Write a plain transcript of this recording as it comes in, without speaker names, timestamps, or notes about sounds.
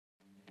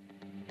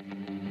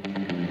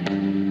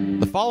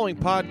The following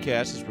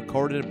podcast is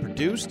recorded and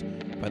produced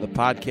by the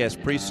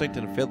Podcast Precinct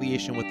in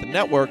affiliation with the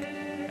network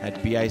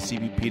at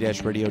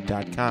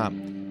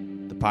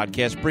bicbp-radio.com. The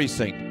Podcast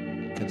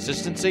Precinct.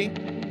 Consistency,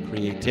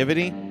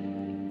 creativity,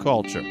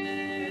 culture.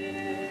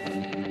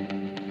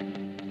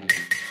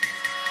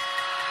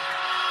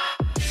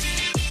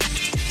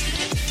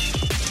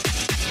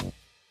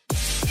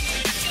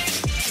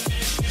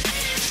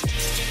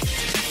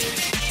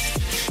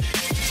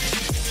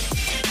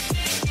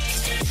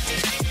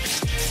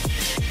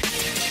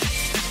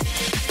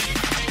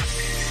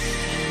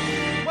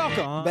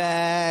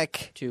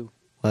 Back to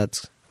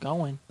what's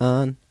going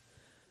on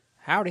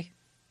howdy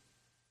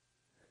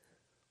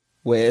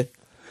with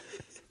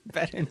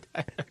Ben and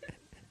Tyler.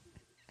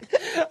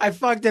 I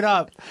fucked it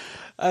up.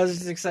 I was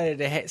just excited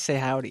to say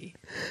howdy.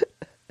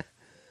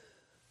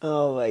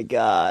 Oh my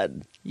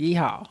god.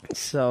 Yeehaw.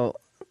 So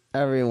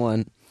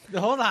everyone,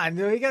 Hold on,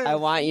 I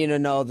want you to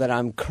know that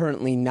I'm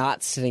currently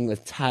not sitting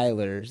with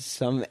Tyler.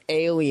 Some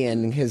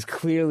alien has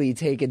clearly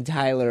taken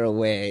Tyler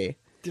away.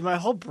 Dude, my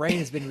whole brain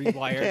has been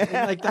rewired in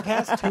like the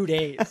past 2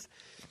 days.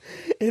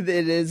 It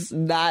is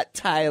not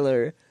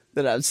Tyler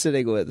that I'm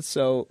sitting with.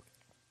 So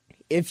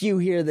if you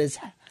hear this,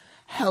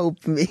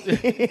 help me.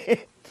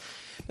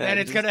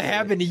 And it's going to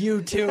happen to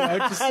you too. I'm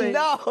just saying.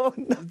 No.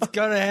 It's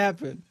going to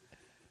happen.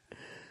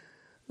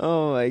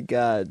 Oh my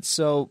god.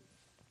 So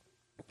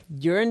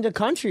you're in the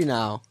country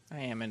now.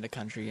 I am in the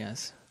country,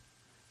 yes.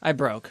 I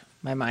broke.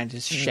 My mind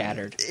is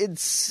shattered.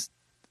 It's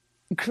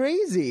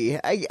crazy.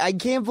 I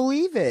can't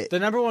believe it. The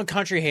number one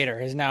country hater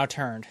has now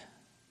turned.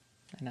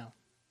 I know.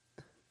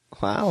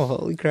 Wow,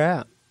 holy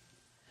crap.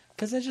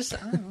 Because I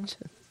don't know.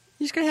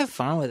 You just got to have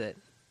fun with it.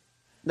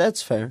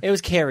 That's fair. It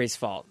was Carrie's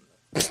fault.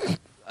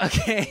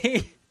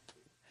 Okay.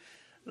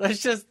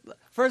 First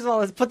of all,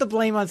 let's put the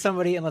blame on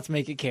somebody and let's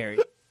make it Carrie.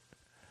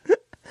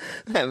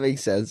 That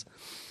makes sense.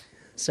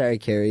 Sorry,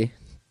 Carrie.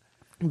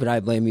 But I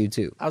blame you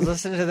too. I was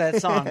listening to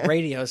that song,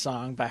 Radio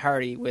Song by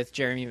Hardy with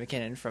Jeremy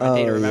McKinnon from A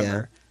Day to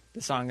Remember. Yeah.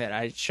 The song that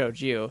I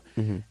showed you.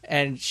 Mm-hmm.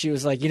 And she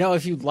was like,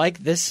 if you like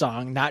this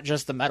song, not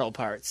just the metal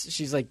parts,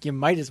 she's like, you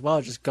might as well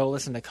just go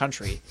listen to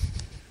country.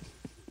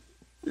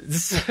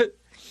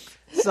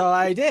 So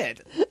I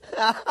did.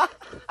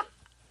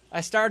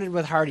 I started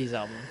with Hardy's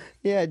album.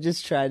 Yeah,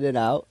 just tried it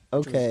out.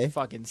 Okay. Which was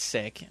fucking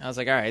sick. I was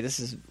like, all right, this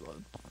is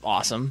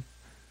awesome.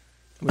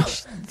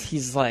 Which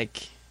he's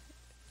like,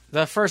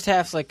 the first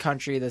half's like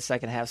country, the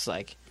second half's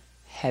like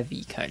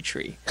heavy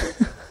country.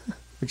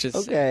 Which is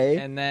okay.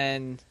 Sick. And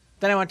then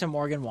I went to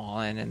Morgan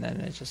Wallen, and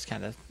then it just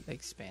kind of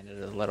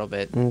expanded a little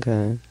bit.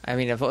 Okay. I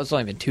mean, it's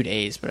only been 2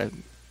 days, but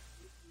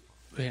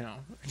I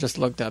just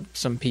looked up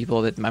some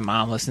people that my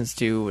mom listens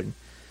to and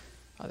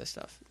other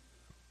stuff.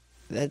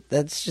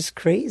 That's just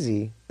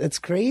crazy. That's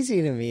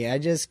crazy to me. I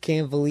just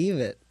can't believe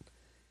it.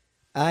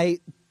 I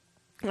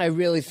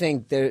really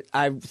think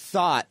I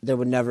thought there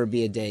would never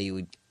be a day you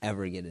would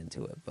ever get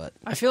into it, but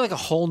I feel like a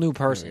whole new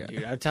person,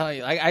 dude. I'm telling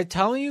you. I'm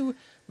telling you,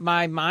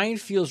 my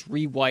mind feels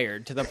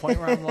rewired to the point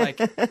where I'm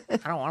like, I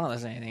don't want to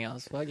listen to anything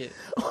else. Fuck it.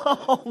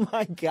 Oh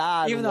my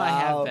god! Even though I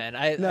have been,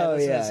 I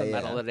listen to some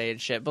metal today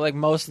and shit. But like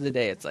most of the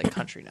day, it's like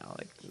country now.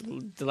 Like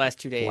the last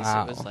 2 days,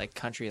 It was like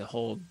country the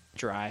whole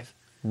drive.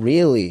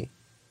 Really?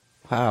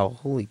 Wow!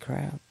 Holy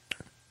crap!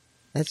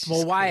 That's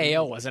well,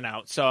 YAO wasn't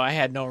out, so I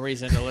had no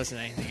reason to listen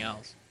to anything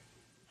else.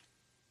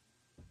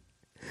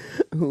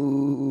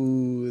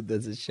 Ooh,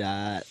 that's a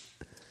shot.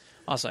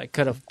 Also, I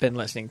could have been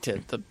listening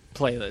to the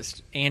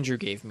playlist Andrew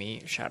gave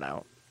me. Shout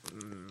out.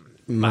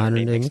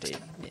 Modern Day Mixtape.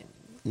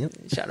 Yep.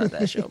 Shout out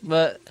that show.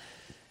 But,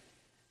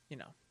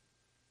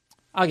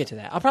 I'll get to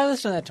that. I'll probably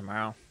listen to that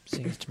tomorrow,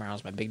 seeing as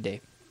tomorrow's my big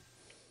day.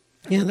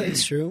 Yeah,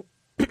 that's true.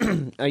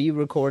 Are you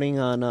recording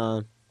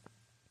on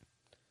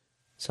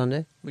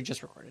Sunday? We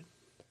just recorded.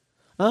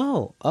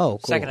 Oh,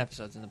 cool. Second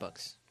episode's in the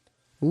books.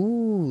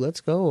 Ooh,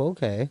 let's go.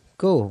 Okay.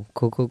 Cool.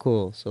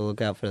 So look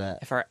out for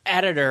that. If our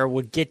editor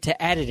would get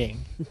to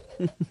editing.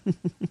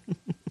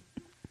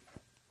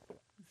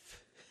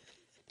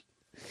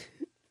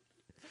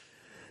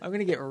 I'm going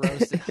to get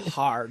roasted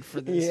hard for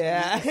this.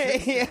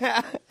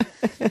 Yeah.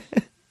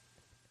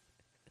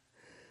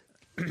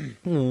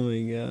 Oh,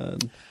 my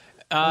God.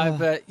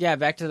 But, yeah,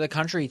 back to the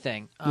country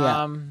thing.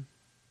 Yeah.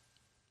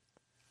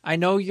 I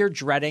know you're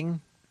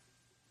dreading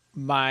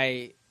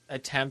my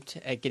attempt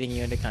at getting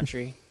you into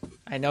country.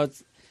 I know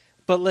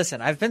but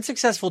listen, I've been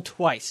successful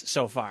twice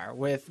so far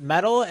with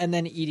metal and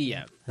then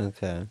EDM.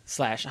 Okay. /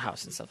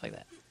 house and stuff like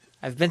that.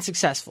 I've been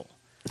successful.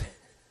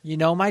 You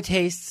know my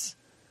tastes.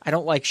 I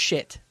don't like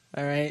shit.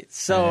 All right?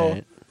 So, all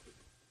right.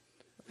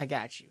 I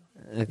got you.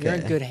 Okay. You're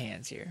in good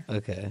hands here.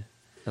 Okay.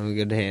 I'm in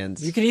good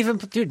hands. You can even,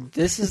 dude,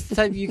 this is the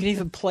type, you can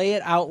even play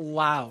it out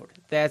loud.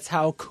 That's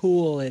how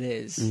cool it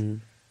is.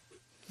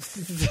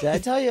 Mm-hmm. Did I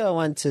tell you I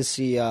went to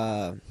see,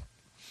 I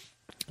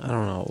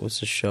don't know,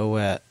 what's the show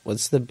at?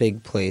 What's the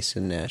big place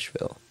in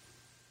Nashville?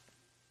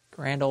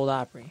 Grand Ole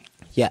Opry.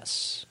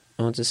 Yes.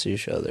 I went to see a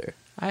show there.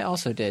 I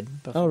also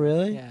did. Before. Oh,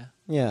 really? Yeah.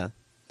 Yeah.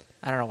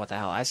 I don't know what the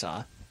hell I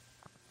saw.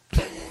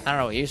 I don't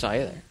know what you saw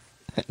either.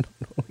 I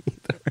don't know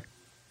either.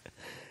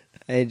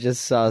 I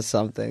just saw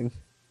something.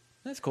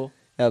 That's cool.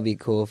 That would be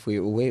cool if we...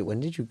 Wait, when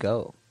did you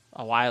go?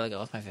 A while ago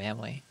with my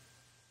family.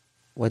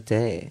 What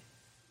day?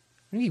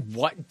 What do you mean,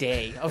 what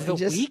day of the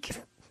just- week?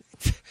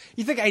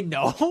 You think I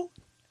know?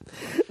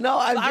 No,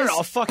 I don't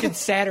know. Fucking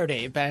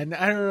Saturday, Ben.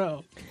 I don't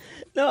know.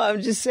 No,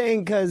 I'm just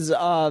saying because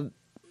our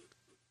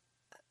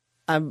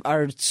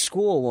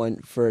school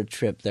went for a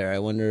trip there. I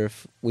wonder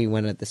if we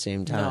went at the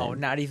same time. No,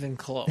 not even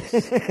close.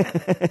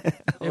 It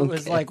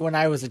was like when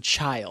I was a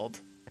child.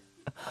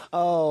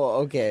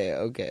 Oh, okay.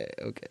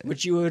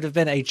 Which you would have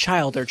been a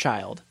child or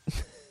child.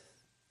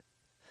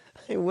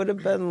 It would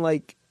have been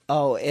like,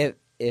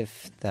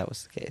 if that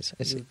was the case.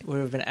 I see. You would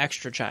have been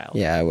extra child.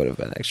 Yeah, I would have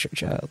been extra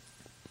child.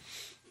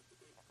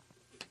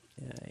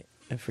 Yeah,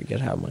 I forget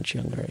how much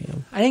younger I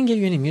am. I didn't give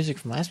you any music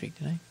from last week,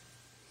 did I?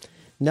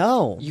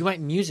 No. You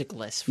went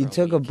musicless for You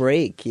took week. a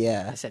break,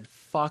 yeah. I said,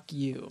 fuck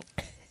you.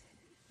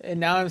 And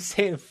now I'm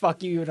saying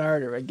fuck you even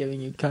harder by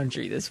giving you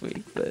country this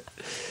week. But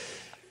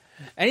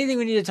anything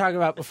we need to talk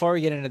about before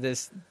we get into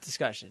this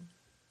discussion?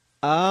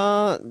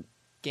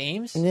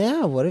 Games?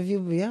 Yeah, what have you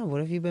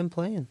been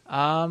playing?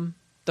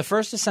 The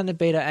first Ascended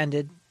beta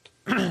ended,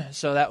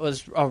 so that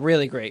was a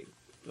really great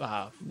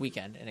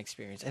weekend and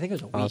experience. I think it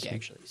was a week, Awesome.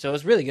 actually. So it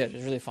was really good. It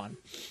was really fun.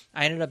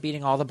 I ended up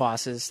beating all the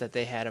bosses that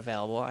they had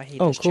available. I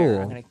hate Oh, this chair.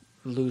 cool. I'm going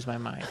to lose my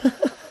mind.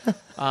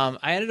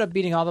 I ended up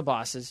beating all the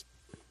bosses,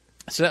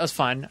 so that was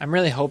fun. I'm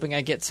really hoping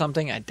I get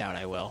something. I doubt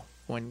I will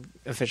when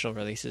official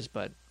releases,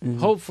 but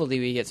hopefully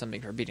we get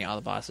something for beating all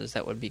the bosses.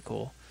 That would be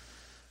cool.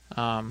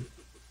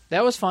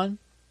 That was fun.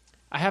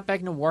 I hopped back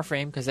into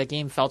Warframe because that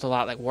game felt a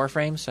lot like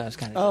Warframe, so I was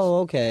kind of Oh,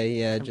 okay,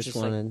 yeah, I'm just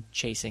like, wanted...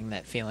 chasing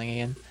that feeling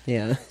again.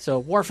 Yeah.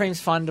 So Warframe's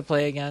fun to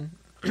play again.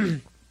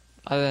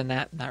 Other than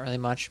that, not really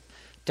much.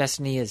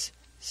 Destiny is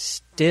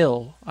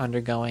still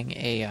undergoing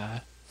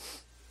a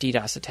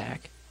DDoS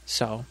attack.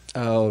 So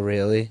Oh,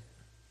 really?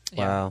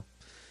 yeah.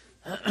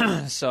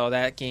 Wow. So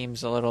that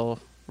game's a little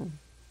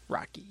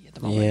rocky at the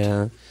moment.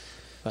 Yeah.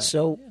 But,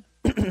 So,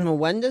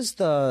 when does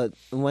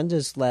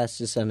Last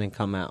Descendant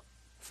come out?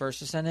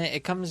 First Ascendant,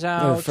 it comes Or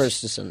out. First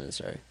Descendant,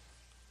 sorry.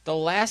 The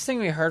last thing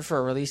we heard for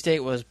a release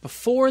date was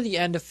before the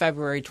end of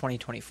February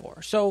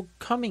 2024. So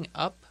coming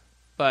up,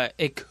 but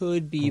it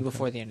could be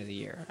before the end of the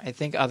year. I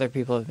think other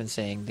people have been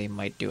saying they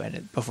might do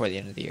it before the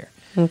end of the year,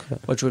 Okay,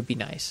 which would be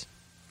nice.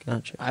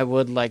 gotcha. I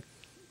would like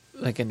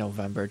a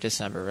November,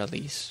 December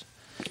release,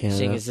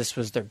 seeing as this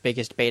was their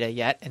biggest beta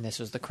yet, and this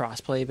was the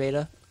crossplay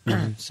beta.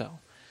 So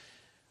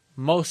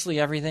mostly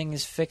everything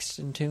is fixed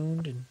and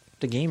tuned, and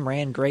the game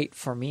ran great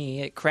for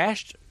me. It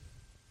crashed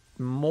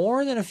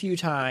more than a few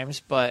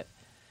times, but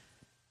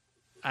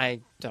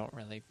I don't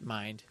really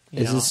mind.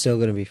 Is it still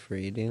going to be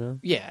free, do you know?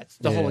 Yeah,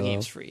 the whole Yeah.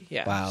 game's free.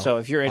 Yeah. Wow. So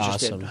if you're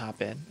interested, Awesome.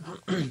 hop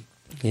in.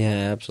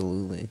 Yeah,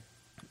 absolutely.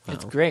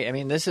 It's Wow. great. I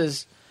mean, this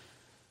is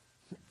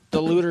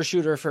the looter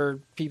shooter for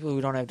people who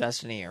don't have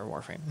Destiny or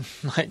Warframe.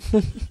 Like,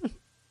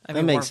 I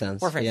That makes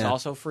sense, Warframe's yeah.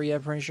 also free,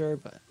 I'm pretty sure,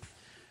 but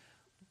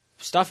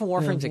stuff in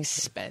Warframe's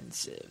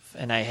expensive,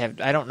 and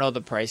I don't know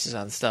the prices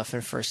on stuff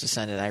in First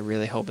Ascendant. I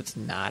really hope it's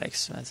not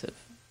expensive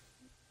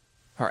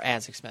or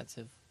as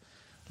expensive.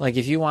 Like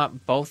if you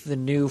want both the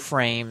new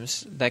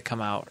frames that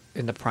come out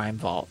in the Prime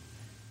Vault,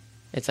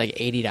 it's like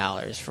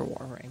 $80 for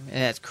Warframe,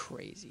 and that's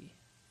crazy.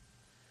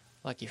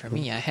 Lucky for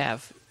me, I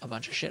have a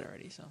bunch of shit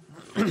already, so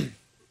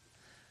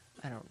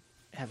I don't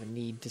have a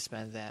need to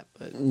spend that.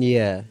 But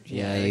Yeah,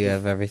 Yeah, you like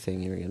have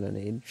everything you're going to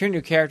need. if you're a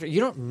new character,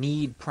 you don't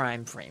need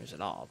Prime frames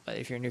at all. But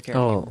if you're a new character,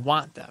 Oh. you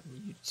want them,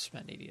 you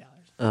spend $80.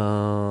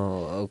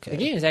 Oh, okay. The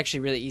game is actually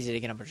really easy to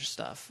get a bunch of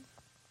stuff.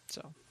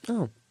 So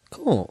Oh,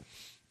 cool.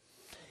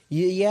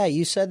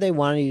 You said they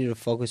wanted you to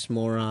focus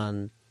more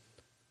on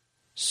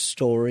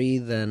story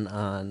than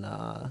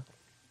on,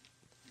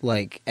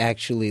 like,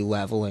 actually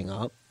leveling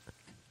up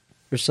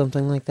or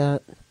something like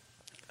that.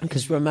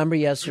 Because remember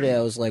yesterday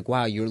I was like,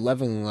 wow, you're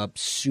leveling up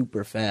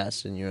super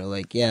fast. And you're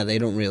like, yeah, they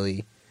don't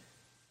really,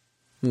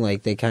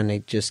 like, they kind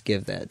of just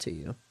give that to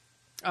you.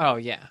 oh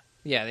yeah,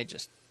 they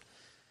just.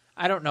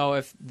 I don't know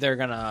if they're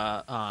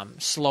gonna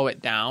slow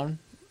it down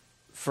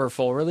for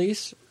full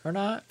release or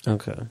not,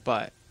 Okay.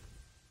 but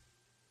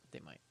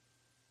they might.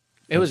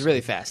 It was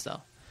really fast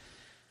though.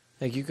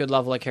 Like you could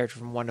level a character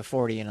from 1 to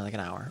 40 in like an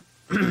hour.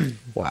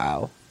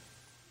 Wow.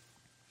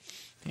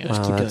 You know,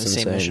 just Wow, keep doing the that's same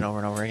insane. mission over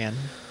and over again.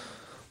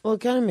 Well,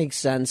 it kind of makes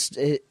sense.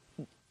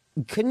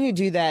 Couldn't you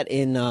do that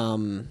in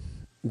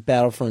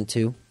Battlefront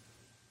 2?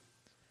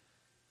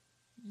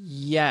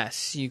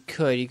 Yes, you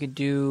could. You could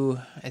do.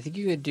 I think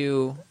you could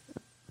do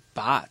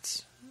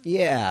bots.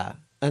 Yeah,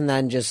 and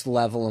then just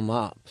level them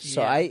up.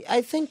 So Yeah.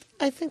 I think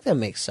that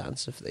makes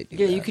sense if they do.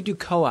 Yeah, that. you could do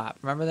co-op.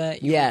 Remember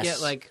that? You Yes. could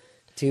get like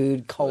Dude,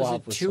 was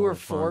co-op it was 2 so or much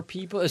 4 fun.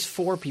 people? It was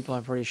 4 people,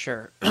 I'm pretty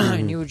sure.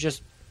 And you would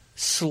just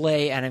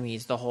slay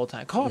enemies the whole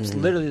time. Co-op's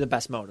literally the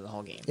best mode of the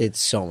whole game. It's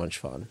so much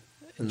fun.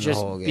 And the Just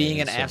whole game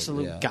being an is so-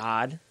 absolute yeah.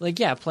 god. Like,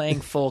 yeah,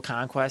 playing full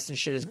conquest and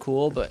shit is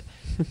cool, but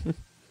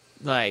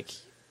like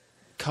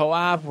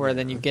co-op where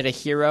then you get a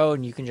hero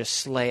and you can just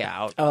slay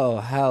out. Oh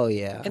hell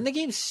yeah! And the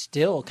game's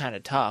still kind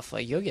of tough.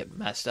 Like you'll get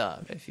messed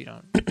up if you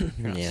don't. If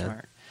you're not Yeah.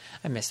 smart.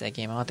 I miss that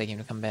game. I want that game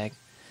to come back.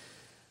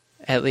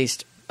 At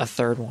least a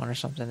third one or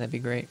something. That'd be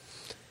great.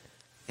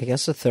 I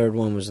guess the third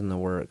one was in the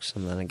works,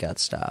 and then it got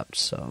stopped,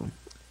 so...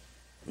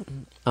 I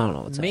don't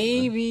know what's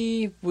happening.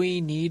 Maybe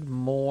we need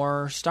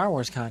more Star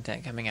Wars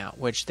content coming out,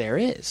 which there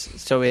is.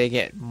 So we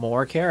get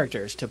more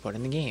characters to put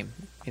in the game,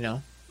 you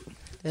know?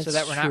 That's so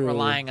that we're not true.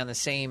 relying on the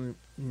same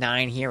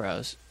 9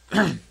 heroes.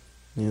 Yeah,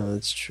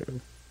 that's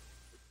true.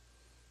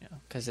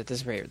 Because at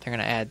this rate, they're going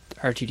to add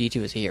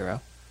R2-D2 as a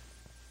hero.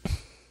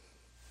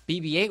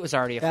 BB-8 was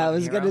already a fun I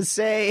was hero. going to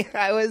say...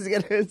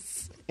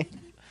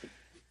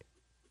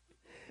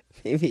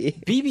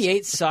 Maybe.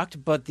 BB-8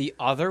 sucked, but the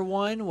other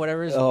one,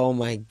 whatever is Oh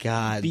my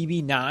god.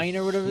 BB-9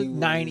 or whatever, He was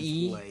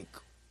 9E, like,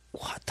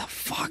 what the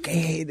fuck? I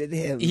hated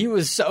him. he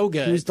was so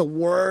good. He was the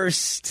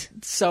worst.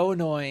 So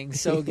annoying,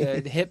 so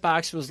good.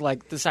 Hitbox was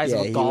like the size of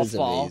a he golf was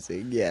ball.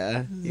 amazing.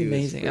 Yeah. It was he was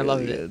amazing. I really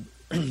loved good.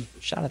 it.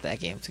 Shout out that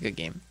game. It's a good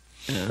game.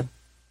 Yeah.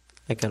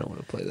 I kind of want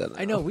to play that now.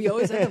 I know. We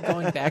always end up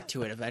going back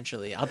to it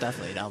eventually. I'll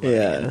definitely download it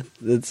Yeah. again.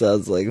 That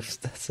sounds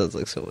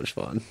like so much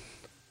fun.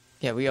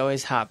 Yeah, we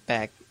always hop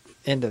back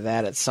into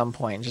that at some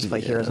point and just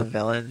play Heroes and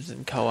Villains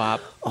and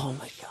co-op. Oh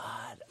my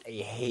god. I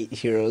hate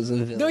Heroes and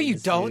Villains. No, you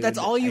don't. dude. That's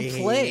all you I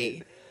hate play.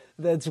 it.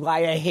 That's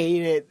why I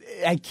hate it.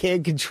 I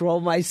can't control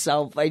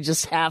myself. I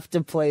just have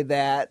to play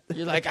that.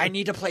 You're like, I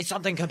need to play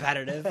something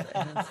competitive.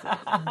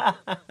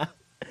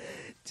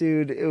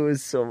 Dude, it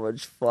was so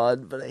much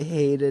fun, but I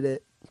hated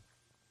it.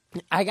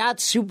 I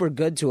got super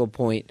good to a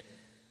point,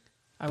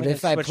 but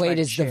if I played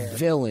as the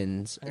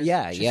villains...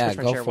 Yeah,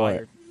 go for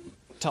it.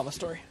 Tell the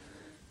story.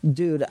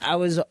 Dude, I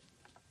was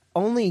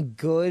only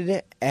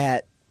good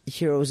at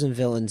Heroes and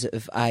Villains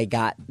if I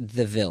got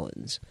the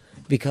villains.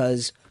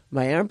 Because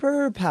my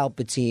Emperor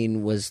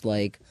Palpatine was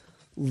like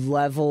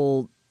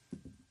level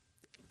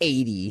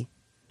 80.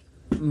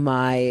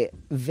 My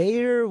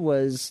Vader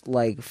was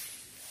like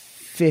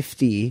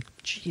 50.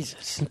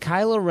 Jesus.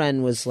 Kylo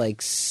Ren was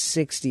like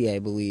 60, I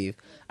believe.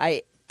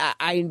 I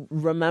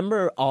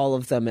remember all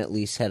of them at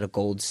least had a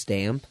gold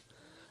stamp.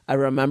 I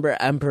remember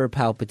Emperor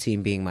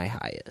Palpatine being my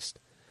highest.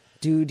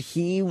 Dude,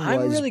 he was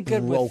I'm really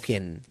good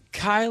broken. with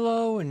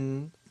Kylo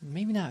and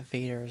maybe not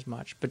Vader as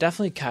much, but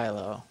definitely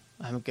Kylo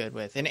I'm good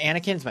with. And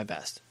Anakin's my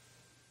best.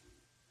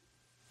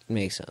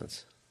 Makes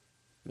sense.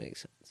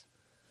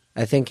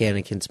 I think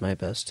Anakin's my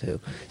best too.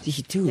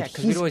 Dude, Yeah,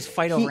 because we'd always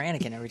fight over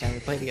Anakin every time we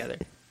play together.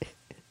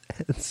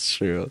 That's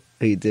true.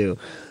 We do.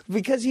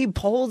 Because he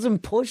pulls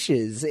and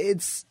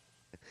pushes.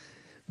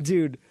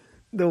 Dude,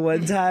 the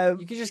one time...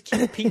 You could just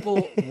keep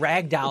people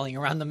ragdolling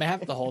around the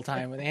map the whole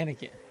time with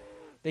Anakin.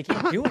 They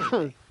can't do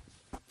anything.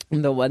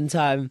 The one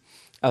time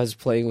I was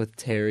playing with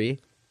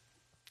Terry,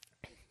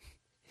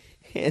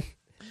 and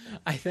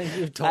I think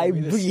you've told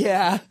me this.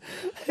 Yeah,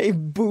 I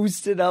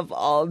boosted up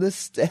all the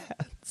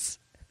stats,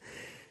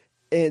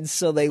 and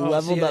so they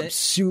leveled so up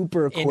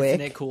super quick.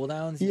 Infinite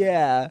cooldowns?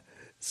 Yeah,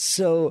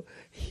 so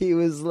he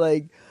was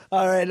like,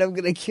 "All right, I'm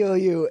gonna kill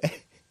you."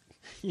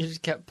 You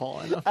just kept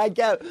pulling them. I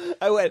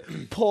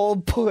went pull,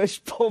 push,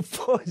 pull,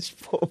 push,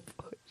 pull,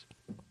 push.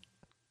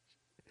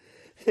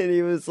 And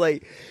he was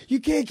like, "You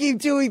can't keep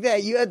doing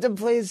that. You have to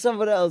play as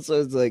someone else." So I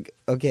was like,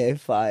 "Okay,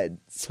 fine."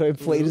 So I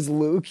played as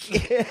Luke,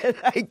 and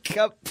I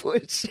kept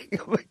pushing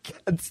him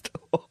against the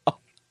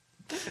wall.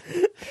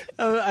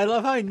 I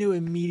love how I knew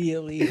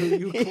immediately who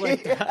you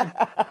clicked on.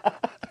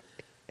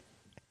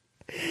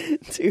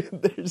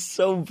 Dude, they're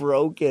so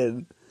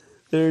broken.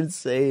 They're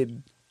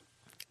insane.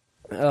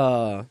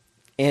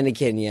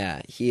 Anakin,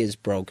 yeah, he is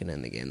broken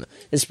in the game, though.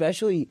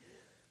 Especially...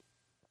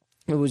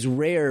 It was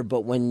rare,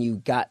 but when you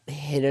got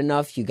hit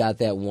enough, you got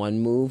that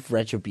one move,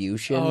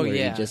 Retribution, where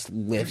he just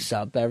lifts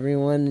up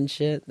everyone and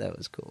shit. That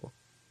was cool.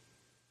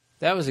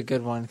 That was a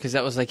good one, because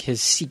that was like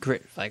his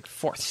secret, like,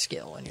 fourth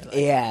skill. And you're like,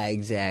 Yeah,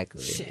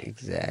 exactly. Sick.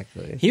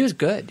 Exactly. He was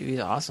good, dude. He's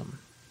awesome.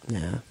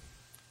 Yeah.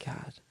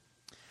 God.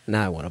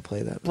 Now I want to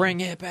play that.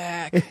 Bring it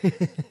back.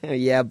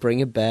 Yeah,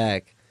 bring it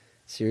back.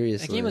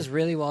 Seriously. The game was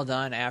really well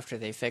done after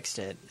they fixed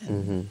it.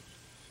 And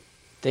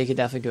they could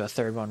definitely do a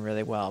third one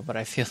really well, but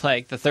I feel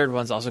like the third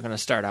one's also going to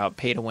start out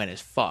pay to win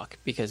as fuck,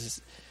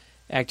 because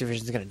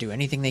Activision's going to do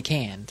anything they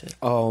can to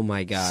Oh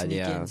my god, sneak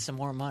yeah. in some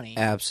more money.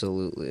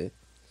 Absolutely.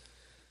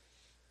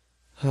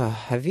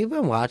 Have you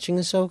been watching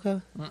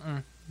Ahsoka?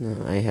 Mm-mm.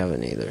 No, I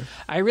haven't either.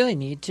 I really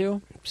need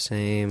to,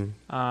 Same.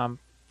 but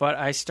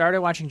I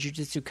started watching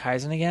Jujutsu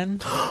Kaisen again.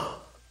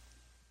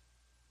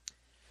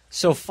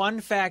 So,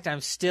 fun fact,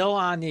 I'm still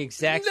on the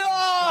exact... No!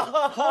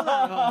 Hold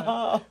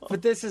on.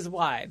 But this is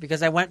why.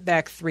 Because I went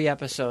back 3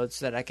 episodes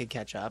so that I could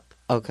catch up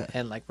Okay.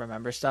 and, like,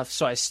 remember stuff.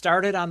 So I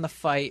started on the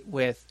fight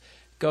with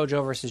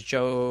Gojo versus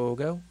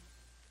Jogo.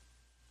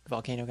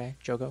 Volcano guy,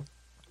 Jogo,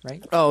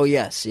 right? Oh,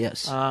 yes.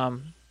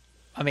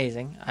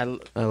 Amazing. I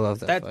love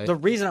that fight. The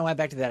reason I went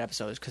back to that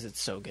episode is because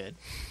it's so good.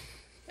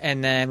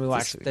 And then we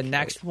watched the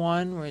next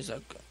one where he's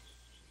like...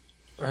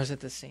 Or is it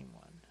the same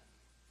one?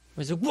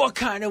 Was it, what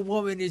kind of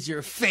woman is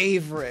your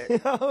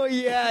favorite? Oh,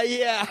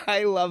 yeah.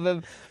 I love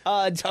him.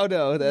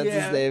 Toto, that's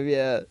his name,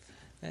 yeah.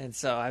 And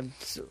so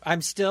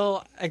I'm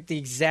still at the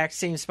exact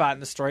same spot in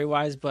the story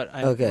wise, but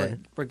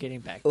we're getting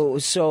back. Oh,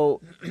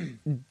 so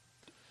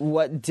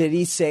what did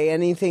he say?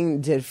 Anything?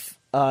 Did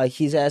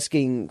he's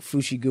asking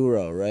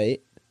Fushiguro,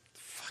 right?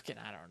 Fucking,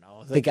 I don't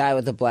know. The guy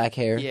with the black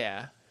hair.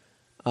 Yeah.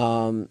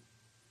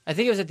 I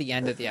think it was at the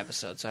end of the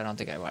episode, so I don't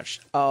think I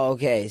watched. Oh,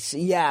 okay. So,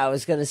 yeah, I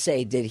was gonna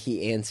say, did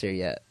he answer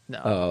yet?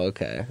 No. Oh,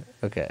 okay.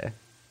 Okay.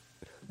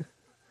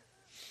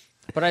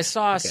 But I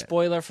saw a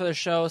spoiler for the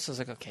show, so I was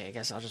like, okay, I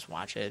guess I'll just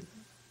watch it.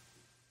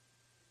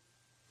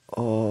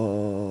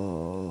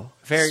 Oh,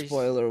 very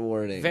spoiler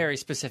warning. Very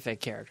specific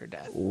character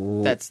death.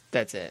 Ooh. That's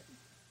it.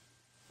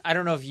 I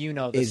don't know if you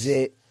know this. Is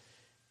it?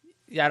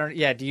 Yeah, I don't.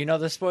 Yeah, do you know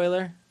the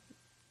spoiler,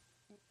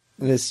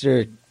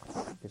 Mr.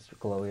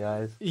 Glowy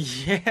Eyes?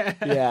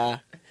 Yeah.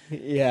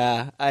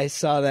 Yeah. I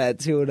saw that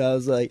too, and I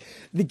was like,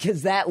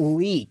 because that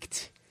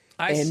leaked.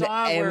 I and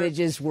saw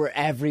images were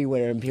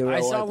everywhere, and people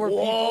were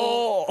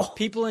where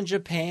people in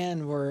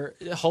Japan were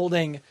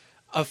holding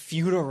a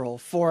funeral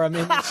for him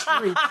in the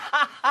street.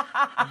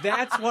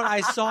 That's what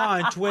I saw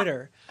on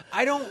Twitter.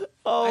 I don't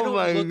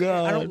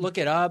look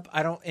it up.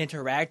 I don't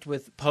interact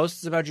with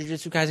posts about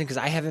Jujutsu Kaisen because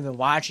I haven't been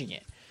watching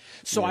it.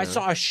 So I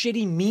saw a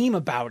shitty meme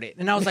about it,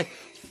 and I was like,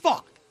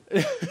 "Fuck!"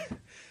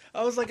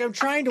 I was like, "I'm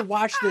trying to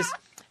watch this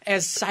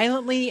as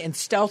silently and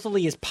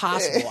stealthily as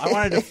possible. I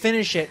wanted to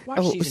finish it,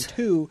 watch season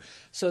 2,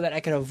 so that I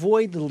could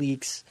avoid the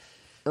leaks."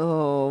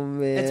 Oh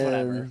man, it's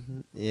whatever.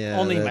 Yeah,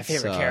 only my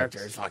favorite character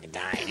is fucking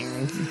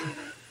dying.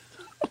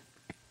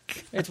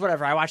 It's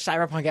whatever. I watch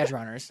Cyberpunk Edge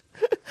Runners.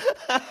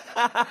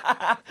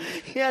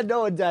 Yeah,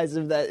 no one dies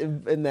in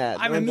that.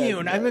 I'm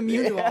immune. I'm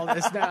immune to all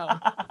this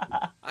now.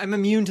 I'm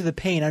immune to the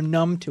pain. I'm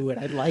numb to it.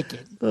 I like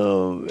it.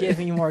 Oh, man. Give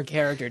me more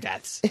character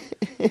deaths.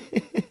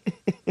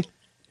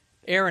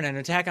 Eren in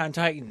Attack on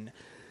Titan.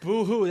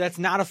 Boo-hoo, that's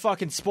not a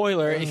fucking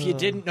spoiler. If you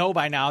didn't know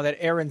by now that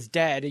Eren's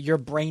dead, you're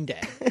brain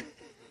dead.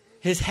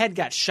 His head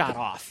got shot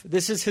off.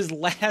 This is his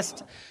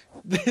last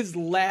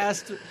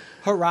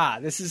hurrah.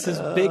 This is his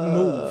big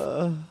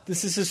move.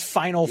 This is his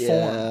final form.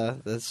 Yeah,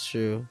 that's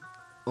true.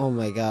 Oh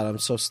my god, I'm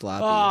so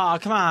sloppy. Oh,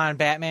 come on,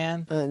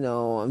 Batman. I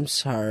know, I'm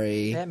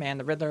sorry. Batman,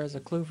 the Riddler is a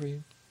clue for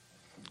you.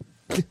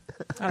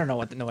 I don't know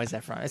what the noise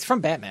that's from. It's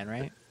from Batman,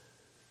 right?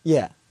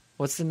 Yeah.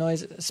 What's the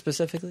noise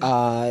specifically?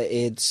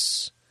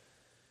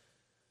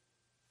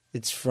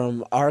 It's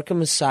from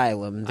Arkham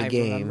Asylum, the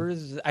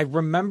game. I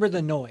remember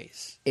the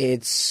noise.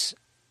 It's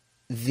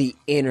the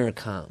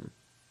intercom.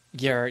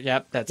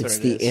 Yep, that's what it is.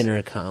 It's the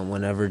intercom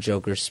whenever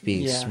Joker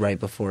speaks, right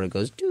before it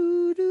goes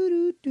doo doo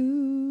doo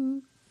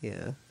doo.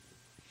 Yeah.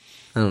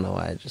 I don't know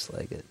why, I just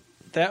like it.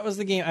 That was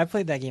the game. I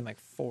played that game like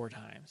 4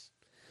 times.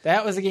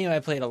 That was the game I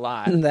played a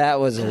lot.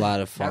 That was a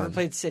lot of fun. I never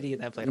played City,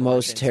 and I played a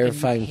most lot.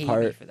 Terrifying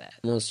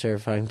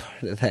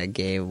part of that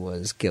game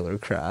was Killer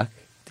Croc.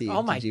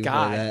 Oh my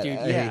god, dude!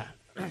 Yeah,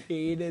 I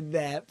hated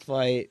that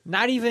fight.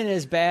 Not even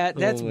as bad.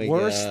 That's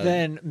worse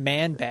than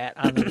Man Bat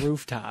on the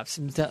rooftops.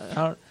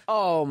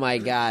 Oh my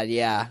god,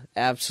 yeah,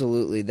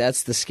 absolutely.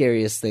 That's the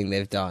scariest thing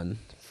they've done,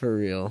 for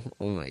real.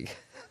 Oh my god,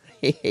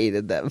 I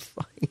hated that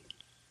fight.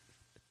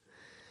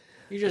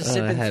 You're just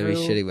sipping through,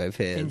 shitting my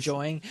pants,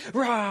 enjoying,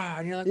 rah,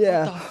 and you're like,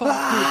 what the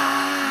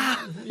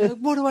fuck? You're like,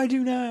 what do I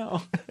do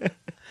now?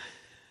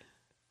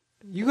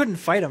 You couldn't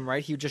fight him,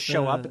 right? He would just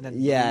show up and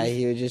then leave.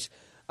 He would just.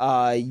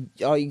 All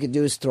you could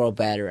do is throw a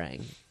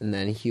batarang, and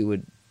then he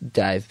would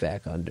dive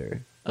back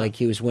under. Like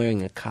he was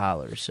wearing a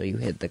collar, so you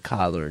hit the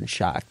collar and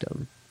shocked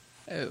him.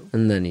 Oh.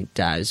 And then he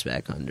dives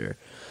back under.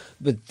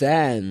 But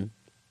then,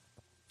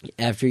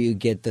 after you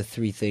get the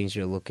 3 things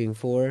you're looking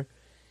for,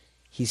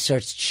 he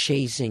starts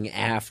chasing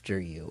after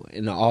you,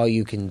 and all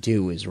you can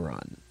do is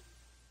run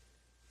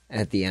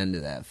at the end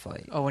of that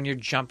fight. Oh, when you're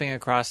jumping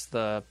across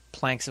the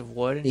planks of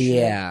wood and shit?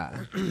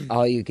 Yeah.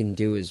 All you can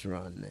do is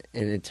run,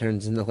 and it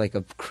turns into like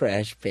a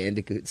Crash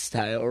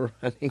Bandicoot-style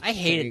running I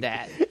hated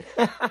that.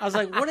 I was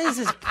like, what is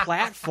this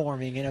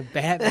platforming in a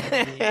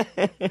Batman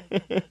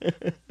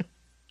game?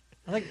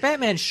 Like,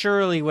 Batman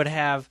surely would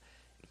have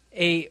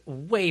a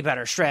way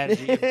better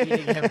strategy of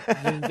beating him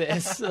than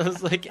this. So I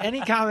was like, any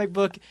comic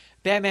book,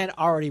 Batman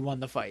already won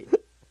the fight.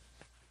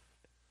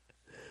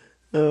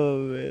 Oh,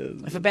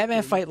 man. If a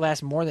Batman fight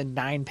lasts more than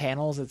 9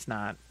 panels, it's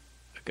not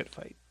a good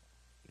fight.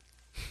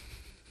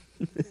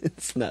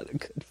 It's not a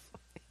good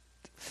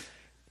fight.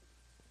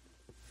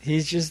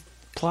 He's just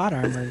plot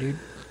armor, dude.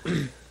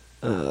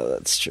 Oh,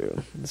 that's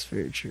true. That's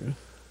very true.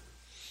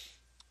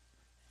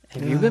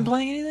 Have you been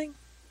playing anything?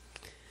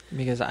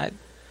 Because I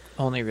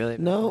only really...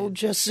 No,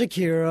 just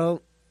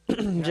Sekiro.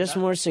 Just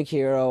more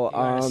Sekiro. You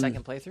want a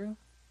second playthrough?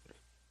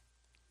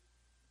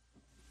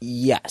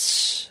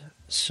 Yes.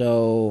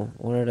 So,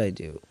 what did I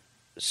do?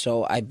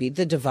 So, I beat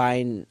the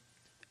Divine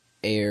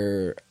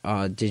Air.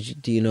 Do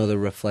you know the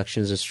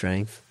Reflections of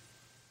Strength?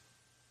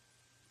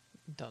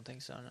 Don't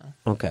think so,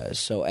 no. Okay,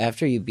 so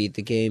after you beat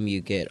the game, you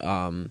get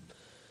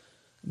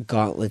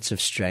Gauntlets of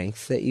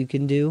Strength that you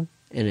can do,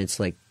 and it's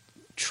like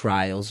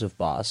trials of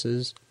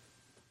bosses.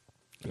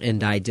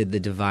 And I did the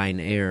Divine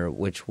Air,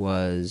 which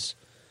was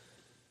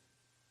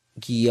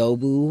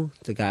Gyobu,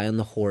 the guy on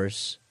the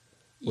horse,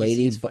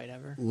 Easiest fight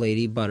ever.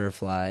 Lady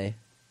Butterfly,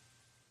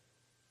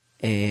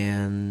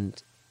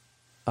 and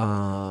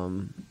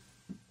Inner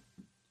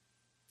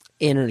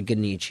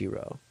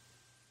Genichiro.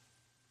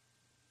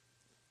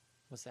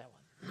 What's that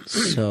one?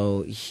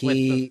 So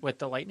with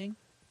the lightning?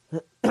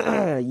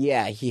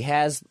 yeah, he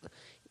has.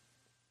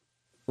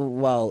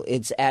 Well,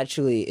 it's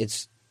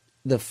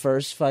the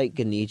first fight.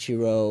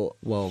 Genichiro.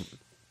 Well,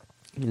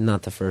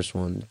 not the first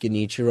one.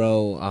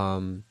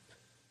 Genichiro.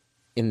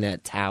 In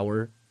that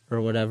tower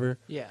or whatever.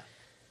 Yeah.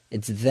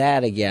 It's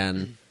that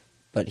again,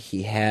 but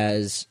he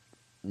has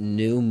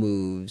new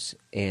moves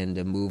and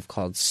a move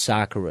called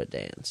Sakura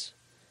Dance.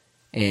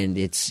 And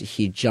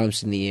he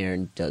jumps in the air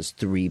and does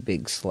 3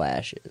 big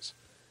slashes.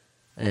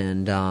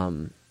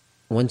 And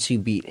once you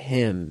beat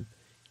him,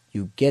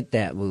 you get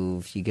that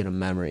move, you get a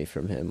memory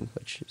from him,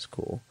 which is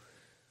cool.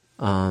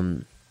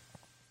 But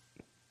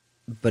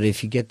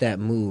if you get that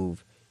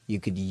move, you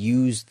could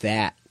use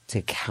that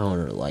to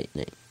counter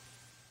lightning.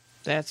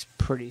 That's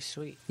pretty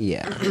sweet.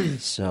 Yeah.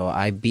 So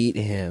I beat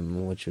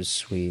him, which was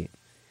sweet.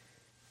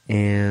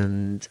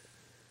 And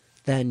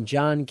then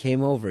John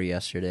came over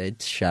yesterday.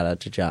 Shout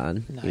out to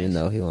John, even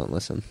though he won't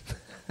listen.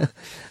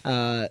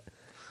 But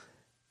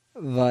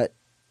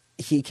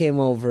he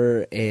came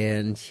over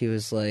and he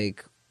was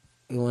like,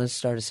 "You want to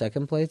start a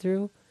second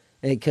playthrough?"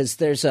 Because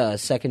there's a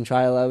second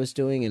trial I was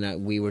doing,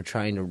 and we were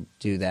trying to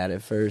do that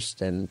at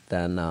first. And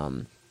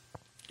then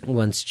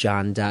once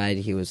John died,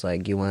 he was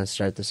like, "You want to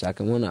start the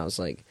second one?" I was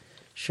like,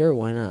 "Sure,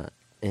 why not?"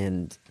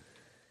 And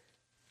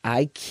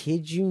I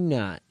kid you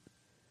not,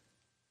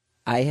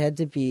 I had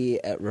to be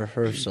at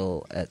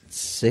rehearsal at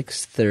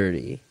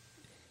 6:30.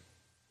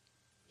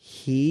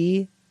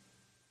 He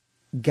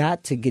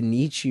got to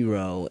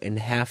Genichiro in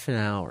half an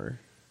hour.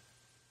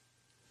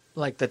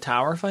 Like the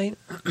tower fight?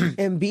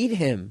 And beat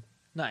him.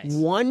 Nice.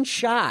 One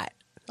shot.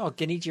 Oh,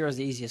 Genichiro's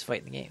the easiest fight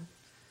in the game.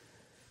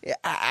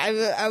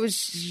 I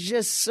was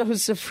just so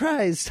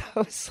surprised. I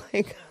was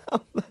like,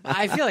 oh,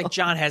 I feel like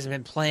John hasn't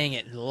been playing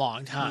it in a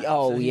long time.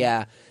 Oh,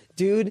 yeah.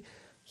 Dude,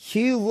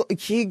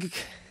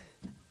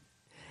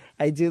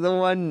 I do the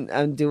one,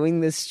 I'm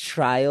doing this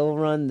trial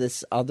run,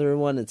 this other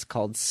one, it's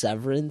called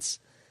Severance.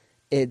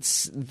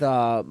 It's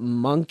the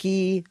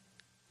monkey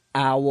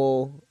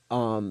owl,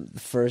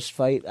 first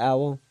fight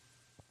owl,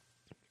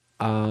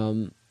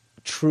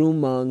 true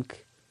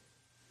monk,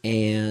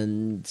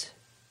 and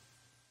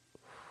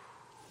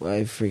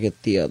I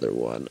forget the other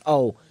one.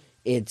 Oh,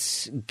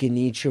 it's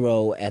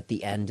Genichiro at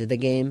the end of the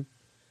game,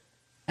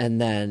 and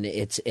then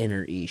it's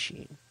Inner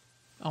Ishin.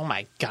 Oh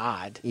my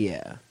god.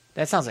 Yeah.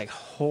 That sounds like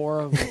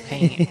horrible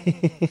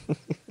pain.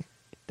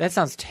 That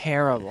sounds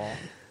terrible.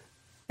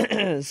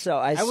 So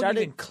I wouldn't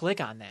started... even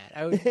click on that.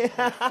 I would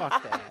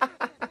fuck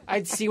that.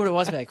 I'd see what it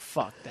was and be like,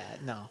 fuck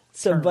that. No.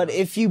 So, but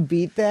if you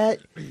beat that,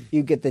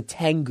 you get the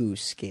Tengu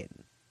skin.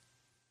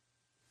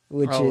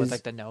 Which is... with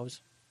like the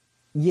nose?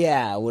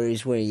 Yeah,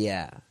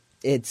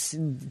 It's...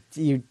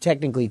 You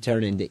technically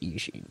turn into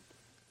Ishin.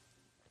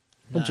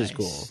 Which is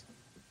cool.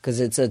 Because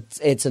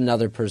it's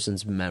another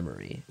person's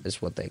memory,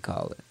 is what they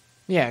call it.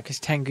 Yeah, because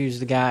Tengu's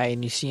the guy,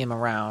 and you see him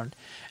around,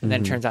 and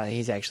then it turns out that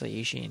he's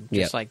actually Ishin,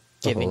 just like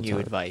giving you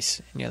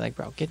advice. And you're like,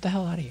 bro, get the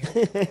hell out of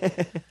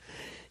here.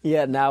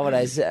 Yeah, now what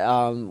I said,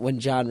 when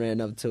John ran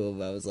up to him,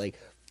 I was like,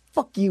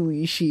 fuck you,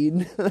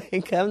 Ishin.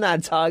 Like, I'm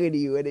not talking to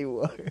you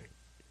anymore.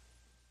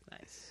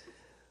 Nice.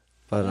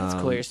 But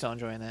that's cool, you're still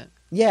enjoying that.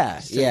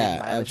 Yeah,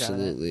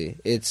 absolutely.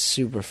 It's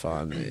super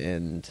fun.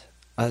 And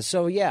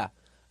so, yeah,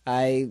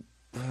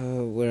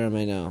 where am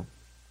I now?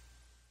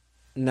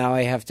 Now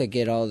I have to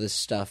get all this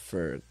stuff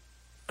for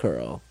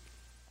Kuro.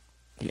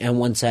 And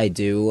once I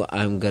do,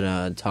 I'm going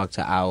to talk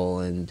to Owl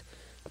and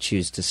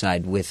choose to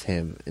side with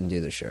him and do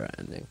the Shura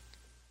ending.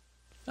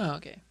 Oh,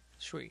 okay.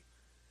 Sweet.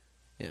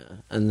 Yeah.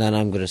 And then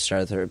I'm going to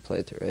start a third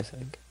playthrough, I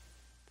think.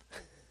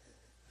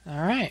 All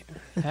right.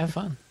 Have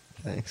fun.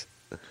 Thanks.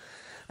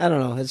 I don't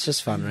know. It's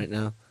just fun right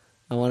now.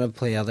 I want to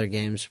play other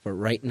games, but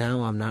right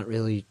now I'm not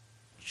really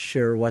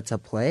sure what to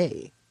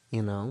play,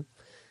 you know?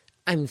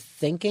 I'm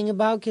thinking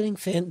about getting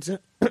Phantom...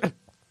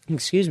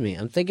 Excuse me.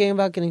 I'm thinking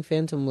about getting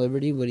Phantom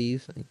Liberty. What do you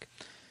think?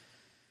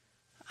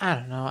 I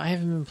don't know. I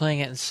haven't been playing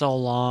it in so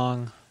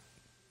long.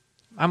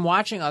 I'm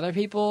watching other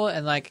people,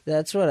 and like...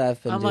 That's what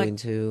I've been doing, like,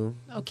 too.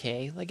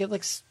 Okay. Like, it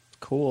looks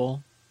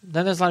cool.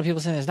 Then there's a lot of people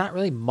saying there's not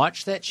really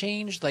much that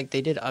changed. Like,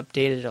 they did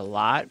update it a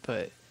lot,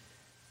 but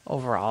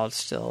overall it's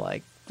still,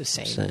 like, the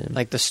same.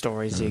 Like, the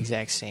story's the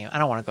exact same. I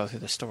don't want to go through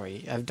the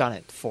story. I've done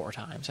it 4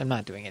 times. I'm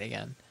not doing it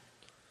again.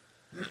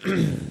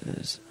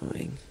 That's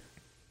annoying.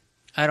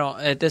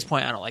 At this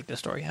point, I don't like the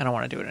story. I don't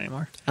want to do it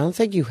anymore. I don't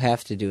think you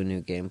have to do a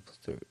new game.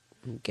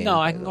 No,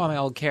 I can go on my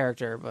old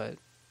character, but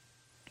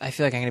I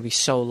feel like I'm going to be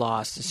so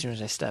lost as soon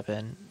as I step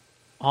in.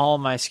 All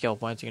my skill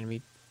points are going to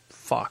be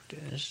fucked.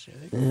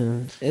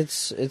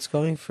 It's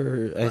going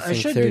for, I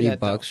think, should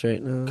 $30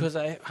 right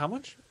now. How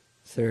much?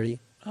 30.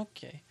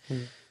 Okay.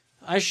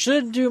 I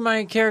should do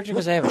my character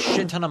because I have a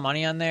shit ton of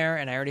money on there,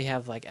 and I already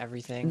have like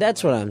everything.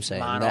 That's like, what I'm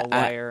saying. Mono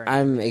wire.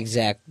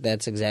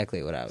 That's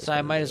exactly what I was. So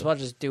I might as well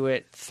just do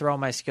it, throw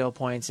my skill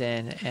points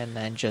in, and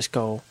then just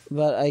go.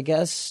 But I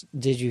guess,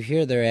 did you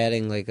hear they're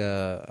adding like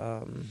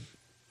a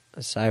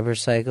cyber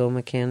psycho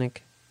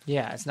mechanic?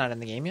 Yeah, it's not in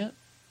the game yet.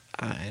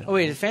 Oh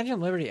wait, is Phantom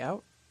Liberty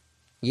out?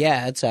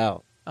 Yeah, it's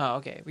out. Oh,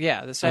 okay.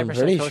 Yeah, the cyber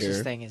pretty psychosis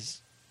sure. thing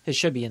it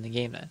should be in the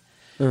game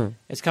then.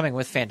 It's coming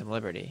with Phantom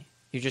Liberty.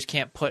 You just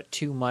can't put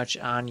too much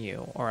on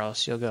you, or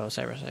else you'll go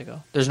cyber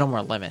psycho. There's no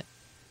more limit.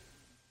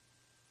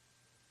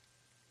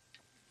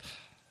 It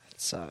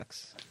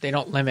sucks. They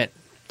don't limit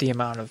the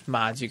amount of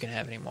mods you can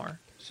have anymore.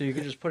 So you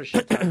can just put a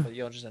shit ton, but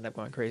you'll just end up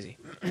going crazy.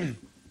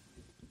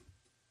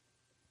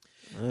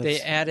 They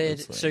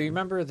added. So you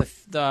remember the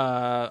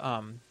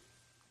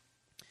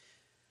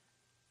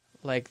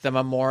like the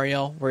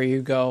memorial where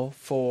you go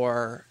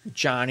for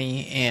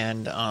Johnny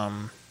and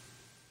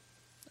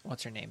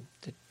what's her name?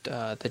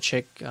 The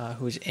chick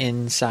who's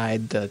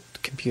inside the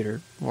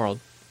computer world.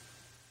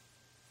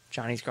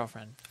 Johnny's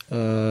girlfriend. Oh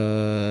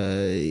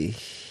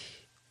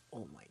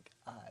my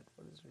god,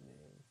 what is her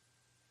name?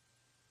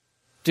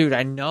 Dude,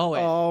 I know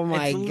it. Oh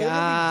my it's god,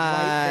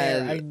 right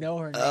there. I know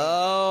her name.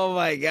 Oh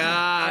my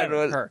god,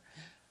 Her.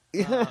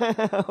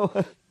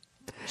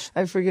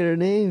 I forget her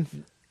name.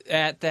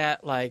 At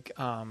that like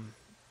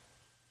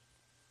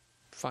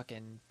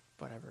fucking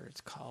whatever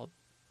it's called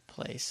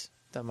place,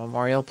 the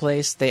memorial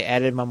place, they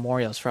added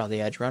memorials for all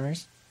the edge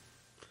runners.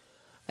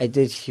 I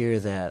did hear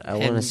that. I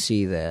want to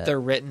see that. They're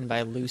written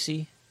by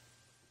Lucy.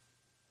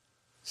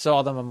 So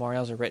all the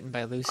memorials are written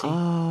by Lucy.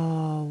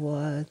 Oh,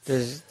 what?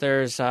 There's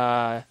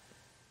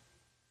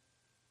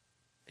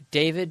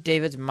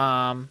David's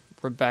mom,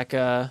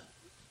 Rebecca,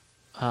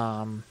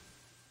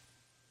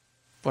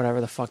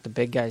 whatever the fuck the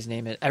big guy's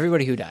name is.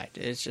 Everybody who died,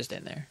 it's just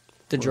in there.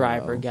 The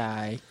driver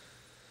guy.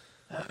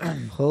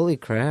 Holy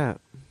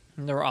crap.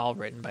 And they're all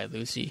written by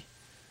Lucy.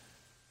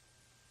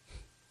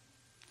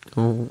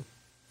 Oh,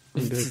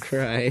 I'm gonna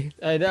cry.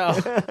 I know.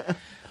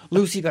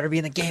 Lucy better be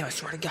in the game, I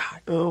swear to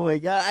God. Oh my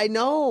god, I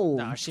know.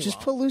 No, she just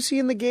won't. put Lucy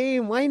in the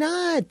game. Why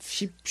not?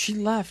 She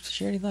left.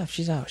 She already left.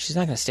 She's out. She's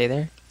not gonna stay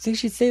there. Think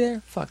she'd stay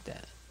there? Fuck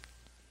that.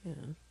 Yeah.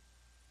 It'd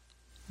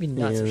be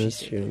nuts if she that's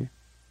stayed true. there.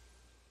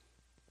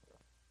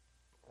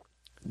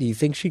 Do you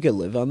think she could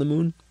live on the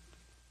moon?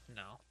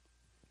 No.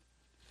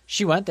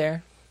 She went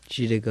there.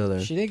 She did go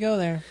there. She did go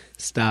there.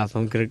 Stop,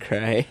 I'm gonna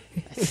cry.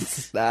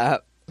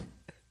 Stop.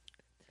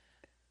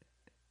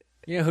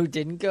 You know who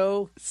didn't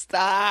go?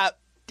 Stop.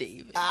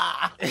 David.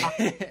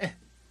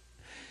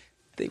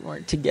 They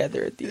weren't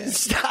together at the end.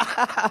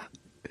 Stop.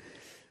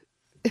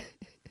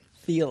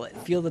 Feel it.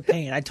 Feel the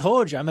pain. I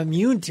told you, I'm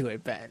immune to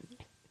it, Ben.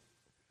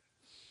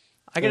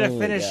 I gotta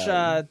finish,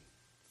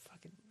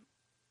 fucking,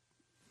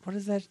 what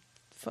is that?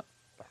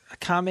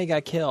 Akame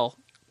got kill.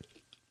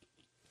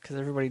 Because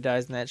everybody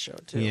dies in that show,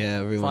 too. Yeah,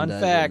 everyone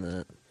Fun dies fact.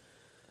 in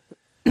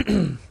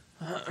that.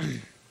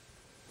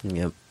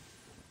 Yep.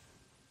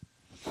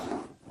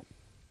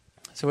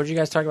 So what did you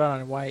guys talk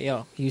about on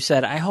YEO? You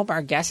said, I hope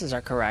our guesses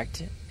are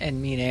correct. And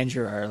me and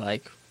Andrew are,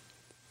 like,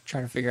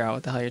 trying to figure out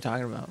what the hell you're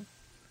talking about.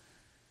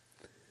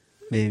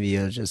 Maybe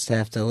you'll just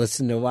have to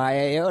listen to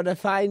YAO to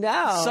find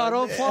out.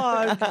 Subtle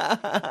plug.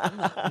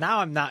 Now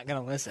I'm not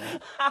going to listen.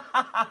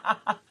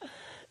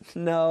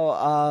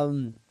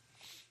 No,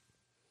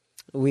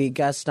 we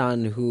guessed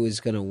on who is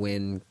going to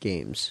win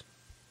games.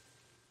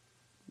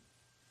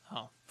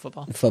 Oh,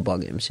 football? Football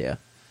games, yeah.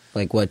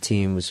 Like what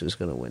team was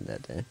going to win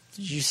that day.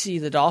 Did you see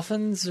the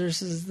Dolphins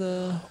versus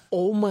the...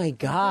 Oh my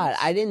god,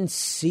 I didn't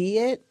see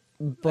it,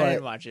 but... I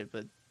didn't watch it,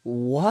 but...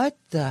 What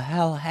the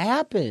hell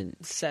happened?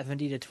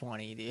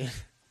 70-20, dude.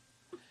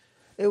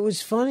 It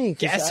was funny.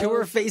 Guess who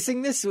we're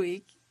facing this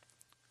week?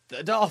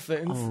 The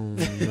Dolphins. Oh,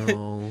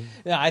 no.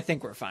 Yeah, I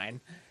think we're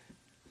fine.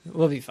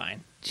 We'll be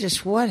fine.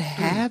 Just what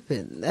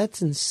happened?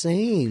 That's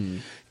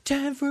insane.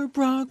 Denver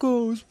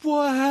Broncos,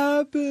 what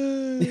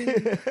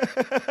happened?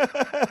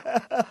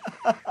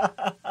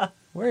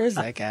 Where is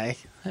that guy?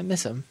 I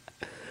miss him.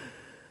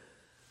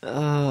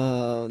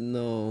 Oh,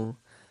 no.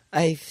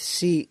 I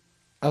see.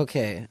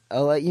 Okay,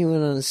 I'll let you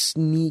in on a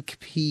sneak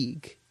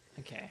peek.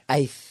 Okay.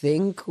 I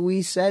think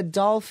we said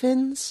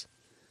Dolphins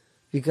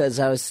because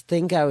I was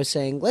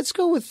saying, let's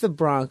go with the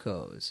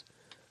Broncos.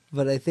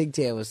 But I think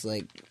Dan was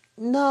like,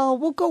 no,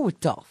 we'll go with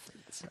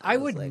Dolphins. I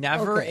would like,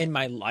 never okay. in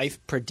my life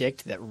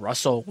predict that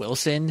Russell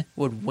Wilson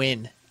would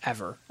win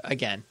ever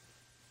again.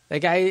 That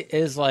guy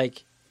is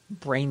like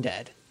brain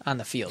dead on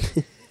the field.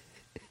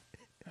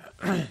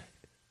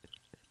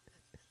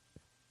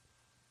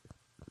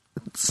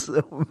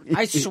 So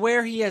I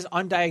swear he has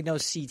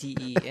undiagnosed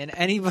CTE, and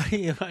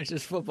anybody who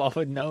watches football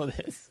would know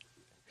this.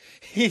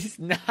 He's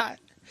not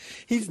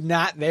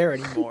there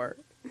anymore.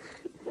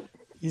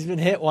 He's been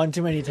hit one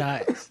too many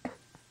times.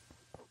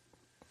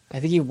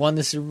 I think he won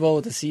the Super Bowl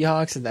with the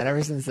Seahawks, and then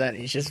ever since then,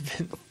 he's just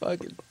been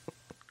fucking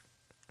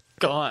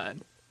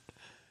gone.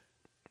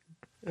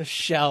 A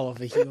shell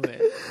of a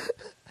human.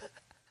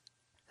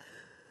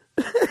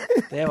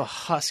 They have a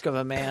husk of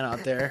a man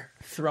out there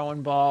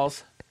throwing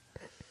balls.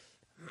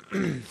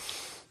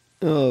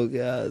 Oh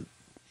God.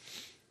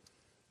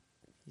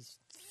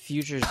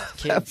 Future's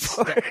kids.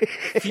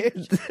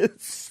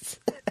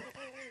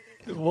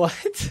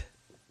 What?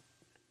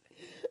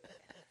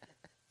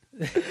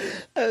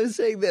 I was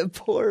saying that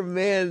poor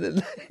man, and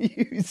then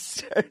you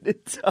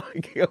started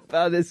talking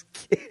about his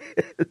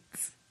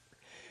kids.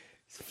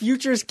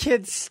 Future's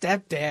kid's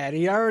stepdad.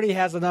 He already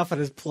has enough on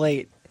his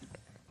plate.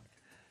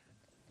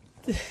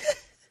 I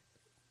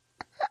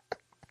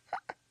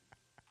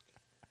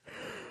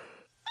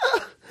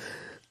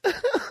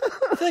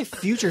feel like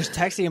Future's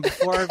texting him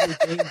before every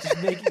game,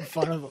 just making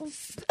fun of him.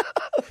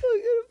 Stop. I'm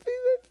gonna pee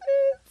my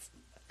pants.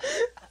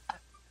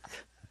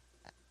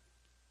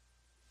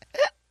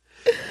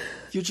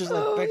 Future's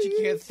like, bet you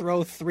can't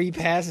throw 3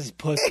 passes,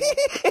 pussy.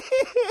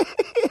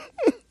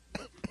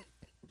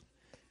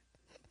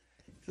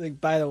 He's like,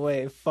 by the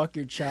way, fuck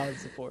your child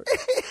support.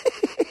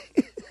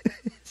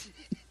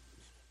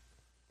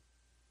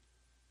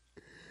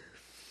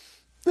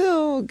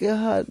 Oh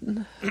God.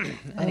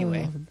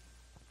 Anyway.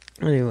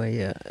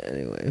 Anyway.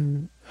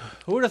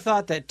 Who would have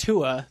thought that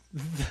Tua,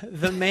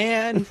 the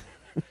man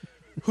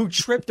who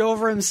tripped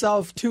over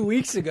himself 2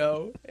 weeks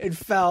ago and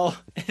fell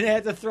and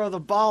had to throw the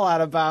ball out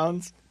of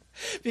bounds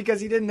because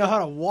he didn't know how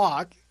to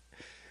walk,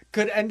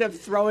 could end up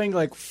throwing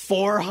like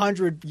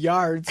 400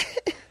 yards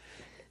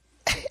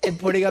and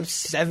putting up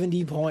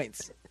 70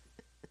 points?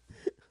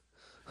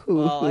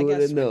 Well, I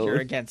guess when you're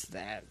against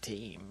that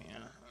team,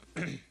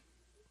 yeah.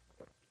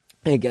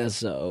 I guess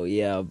so,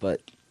 yeah,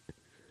 but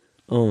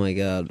oh my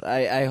God.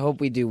 I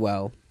hope we do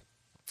well.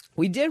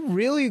 We did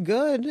really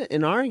good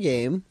in our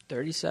game.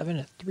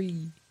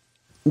 37-3.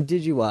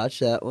 Did you watch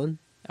that one?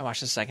 I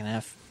watched the second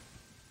half.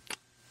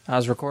 I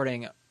was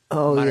recording.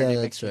 Oh, Modern yeah,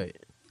 Day that's Mixtape. right.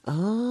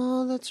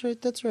 Oh, that's right.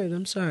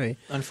 I'm sorry.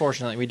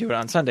 Unfortunately, we do it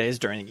on Sundays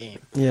during the game.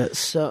 Yeah,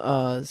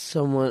 so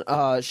someone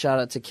shout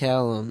out to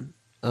Callum.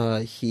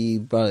 He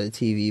brought a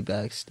TV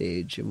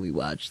backstage and we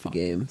watched the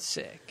game.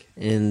 Sick.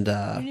 And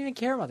I didn't even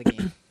care about the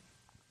game.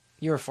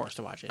 You were forced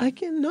to watch it. I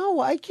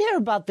care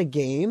about the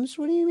games.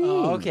 What do you mean?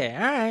 Oh, okay.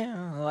 All right.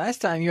 Last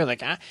time you were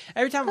like,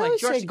 every time I'm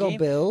like, I say the go game.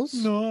 Bills.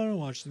 No, I don't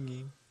watch the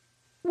game.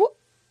 What?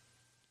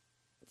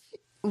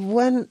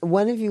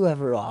 When have you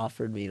ever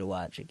offered me to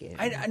watch a game?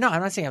 No, I'm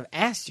not saying I've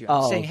asked you.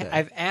 I'm saying okay.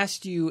 I've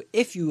asked you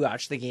if you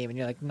watch the game, and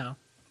you're like, no.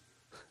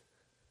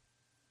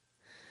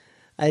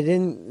 I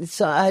didn't.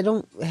 So I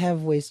don't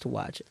have ways to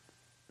watch it.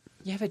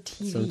 You have a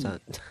TV.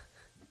 Sometimes.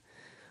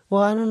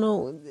 Well, I don't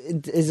know.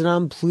 Is it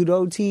on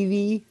Pluto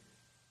TV?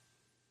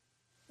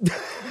 If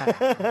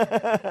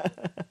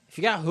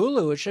you got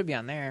Hulu, it should be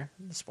on there.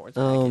 The sports.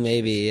 Oh, package.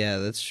 maybe. Yeah,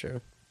 that's true.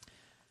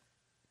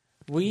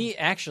 We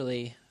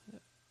actually,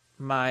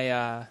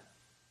 my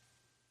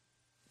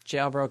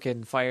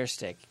jailbroken Fire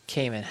Stick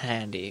came in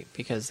handy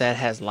because that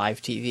has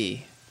live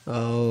TV.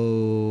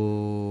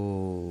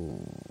 Oh,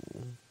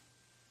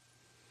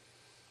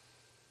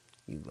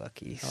 you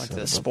lucky. I went son to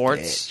the of a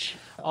sports. bitch.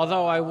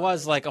 Although I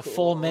was like a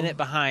full minute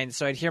behind,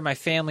 so I'd hear my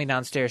family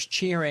downstairs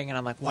cheering, and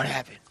I'm like, what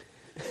happened?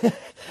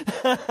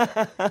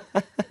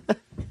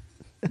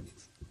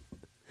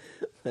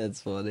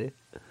 That's funny.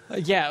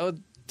 Yeah,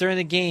 during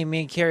the game,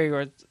 me and Carrie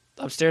were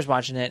upstairs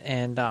watching it,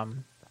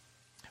 and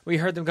we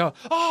heard them go,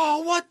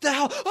 oh, what the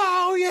hell?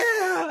 Oh,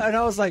 yeah! And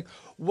I was like,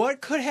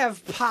 what could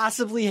have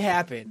possibly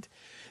happened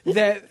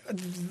that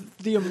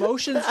the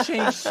emotions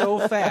changed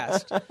so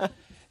fast?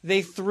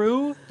 They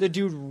threw, the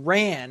dude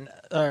ran,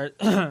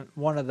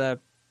 one of the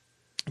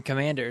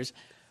commanders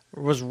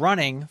was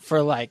running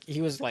for like,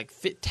 he was like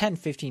 10,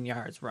 15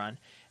 yards run.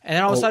 And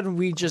then all of a sudden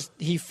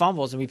he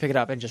fumbles and we pick it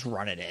up and just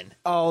run it in.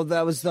 Oh,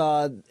 that was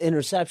the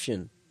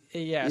interception.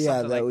 Yeah, Yeah,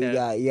 something like we that.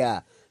 got.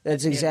 Yeah,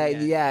 that's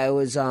exactly. Yeah, it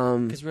was.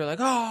 Because we were like,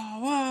 oh,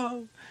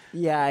 whoa.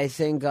 Yeah, I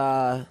think.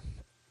 I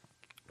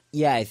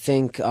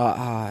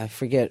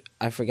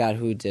forgot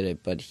who did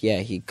it, but yeah,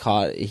 he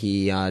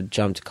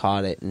jumped,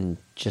 caught it, and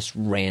just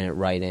ran it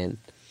right in.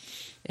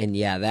 And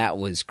yeah, that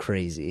was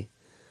crazy.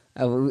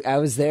 I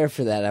was there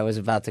for that. I was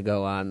about to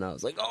go on. And I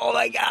was like, oh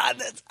my God,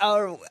 that's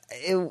our.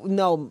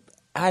 No,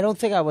 I don't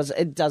think I was.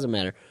 It doesn't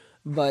matter.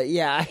 But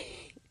yeah,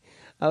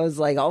 I was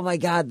like, oh my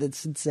God,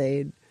 that's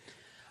insane.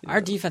 Our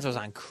defense was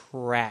on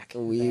crack.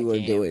 We were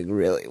doing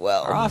really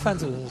well. Our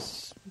offense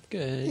was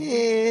good.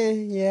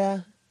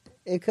 Yeah.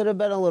 It could have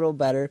been a little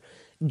better.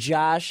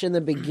 Josh in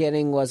the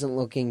beginning wasn't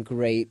looking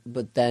great,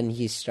 but then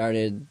he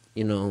started,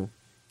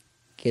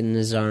 getting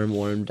his arm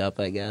warmed up,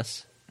 I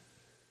guess.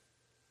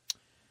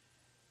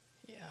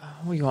 Yeah,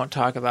 we won't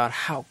talk about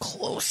how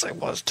close I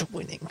was to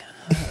winning.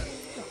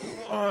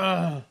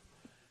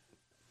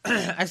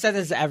 I've said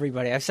this to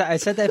everybody. I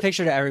sent that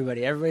picture to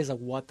everybody. Everybody's like,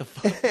 what the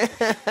fuck?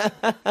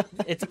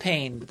 It's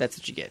pain, but that's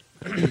what you get.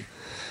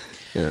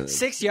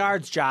 6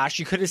 yards, Josh.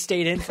 You could have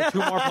stayed in for 2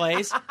 more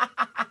plays.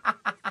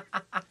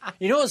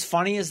 You know what's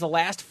funny is the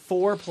last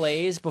 4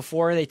 plays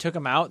before they took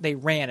him out, they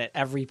ran it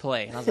every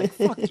play. And I was like,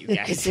 fuck you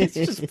guys. It's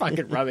just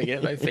fucking rubbing it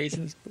in my face.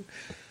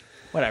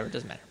 Whatever, it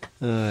doesn't matter.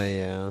 Oh,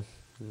 yeah.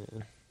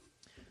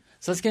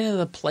 So let's get into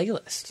the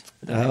playlist.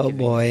 Oh,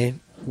 boy.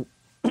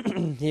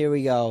 Here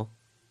we go.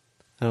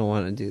 I don't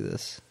want to do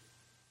this.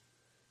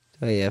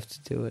 Oh, you have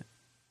to do it.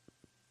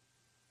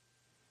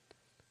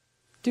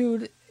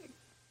 Dude,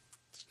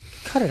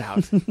 cut it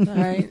out. All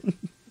right?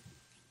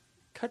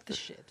 Cut the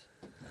shit.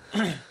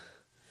 All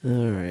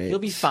right. You'll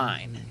be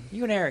fine.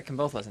 You and Eric can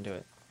both listen to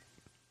it.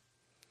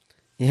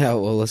 Yeah,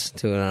 we'll listen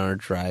to it on our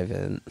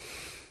drive-in.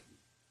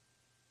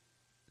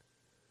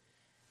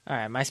 All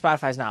right, my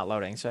Spotify's not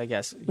loading, so I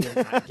guess you're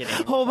not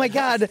getting... Oh, my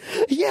God.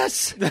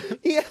 Yes.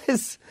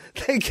 Yes.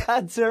 The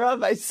gods are on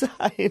my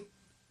side.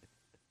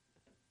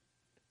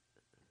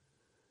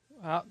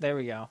 Oh, there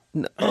we go.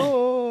 No.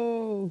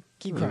 Oh.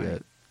 Keep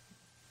crying.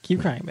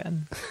 Keep crying,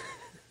 Ben.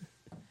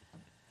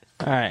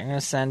 All right, I'm going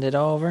to send it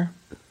over.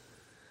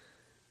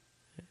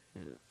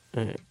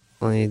 All right,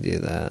 let me do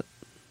that.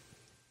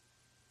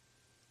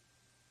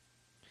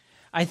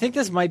 I think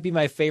this might be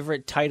my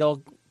favorite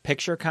title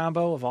picture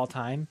combo of all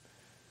time.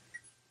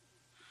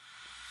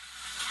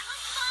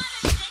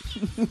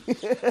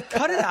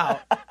 Cut it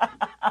out.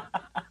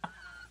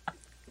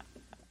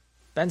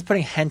 Ben's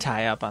putting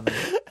hentai up on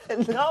the...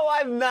 No,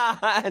 I'm not.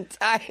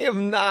 I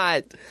am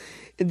not.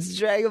 It's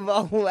Dragon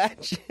Ball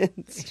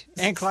Legends.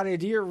 And Claudia,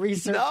 do your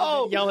research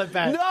No, and yell at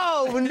Ben.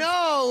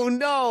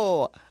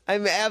 No.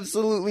 I'm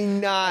absolutely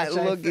not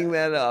Actually, looking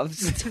that up.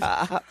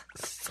 Stop.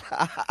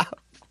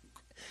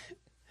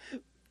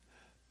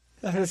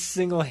 I'm going to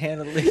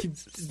single-handedly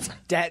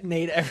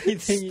detonate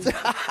everything.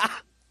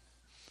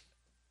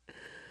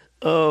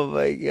 Oh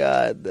my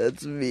God,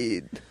 that's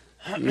mean.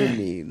 You're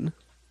mean.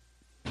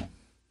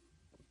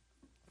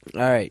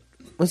 All right,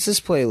 what's this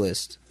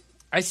playlist?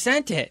 I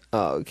sent it.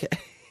 Oh, okay.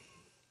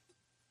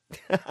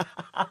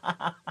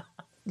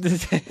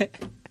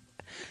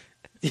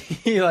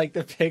 You like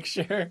the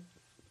picture?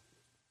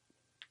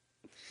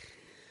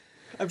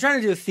 I'm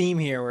trying to do a theme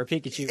here where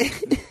Pikachu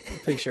is the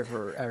picture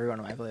for every one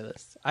of my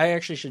playlists. I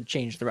actually should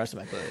change the rest of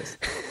my playlist.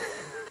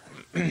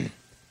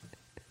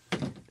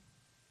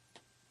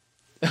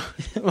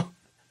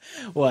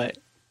 What?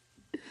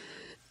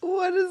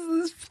 What is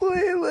this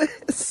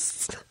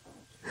playlist?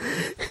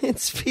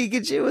 It's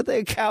Pikachu with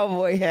a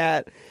cowboy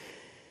hat.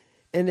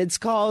 And it's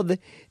called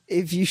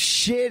If You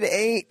Shit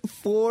Ain't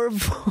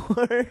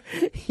 4x4,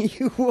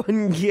 You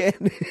Wouldn't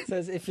Get It. It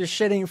says if you're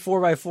shitting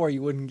 4x4,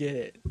 you wouldn't get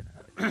it.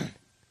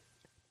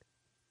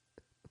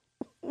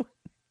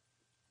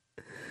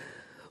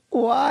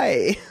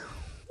 Why?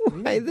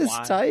 Why this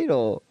Why?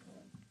 title?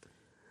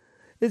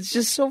 It's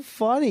just so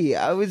funny.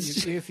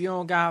 If you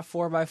don't got a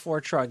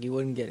 4x4 truck, you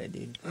wouldn't get it,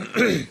 dude.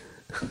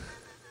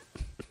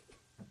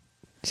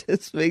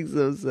 Just makes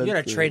no sense. You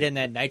gotta to trade me. in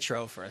that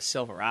nitro for a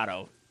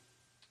Silverado.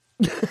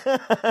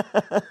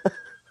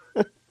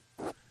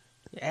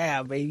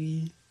 Yeah,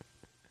 baby.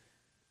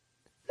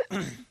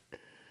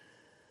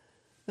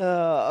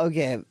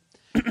 Okay.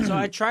 So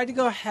I tried to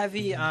go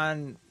heavy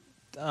on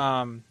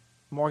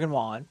Morgan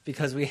Wallen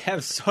because we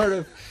have sort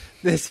of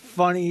this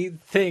funny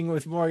thing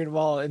with Morgan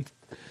Wallen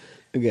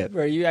Okay.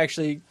 where you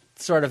actually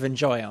sort of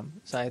enjoy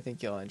him. So I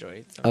think you'll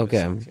enjoy some of his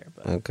Okay. songs here.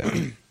 But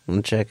Okay.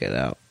 We'll check it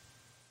out.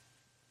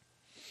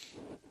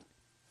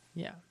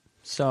 yeah.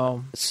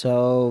 So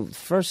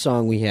First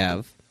song we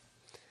have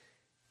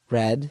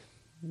Red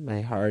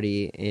by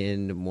Hardy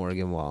and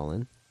Morgan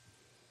Wallen.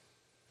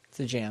 it's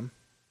a jam.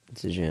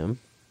 It's a jam.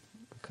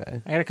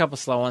 Okay. I got a couple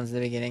slow ones in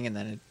the beginning and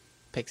then it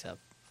picks up.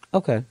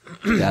 Okay.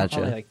 Gotcha.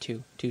 Only like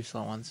two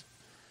slow ones.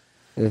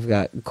 We've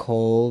got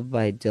Cole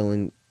by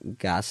Dylan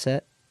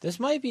Gossett. This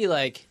might be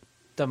like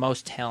the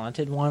most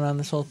talented one on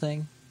this whole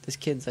thing. This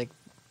kid's like,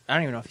 I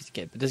don't even know if he's a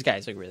kid, but this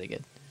guy's like really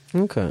good.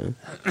 Okay.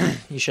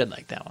 You should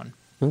like that one.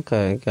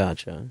 Okay,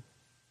 gotcha.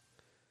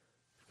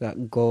 We've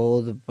got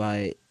Gold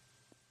by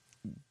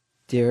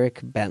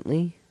Derek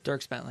Bentley.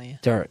 Dirk Bentley.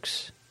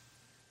 Dirks.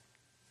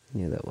 I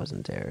knew that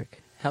wasn't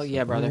Derek. Hell yeah,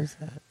 What brother. is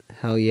that?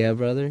 Hell yeah,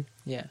 brother.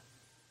 Yeah.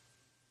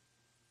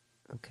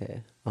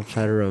 Okay, I'll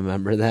try to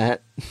remember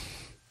that.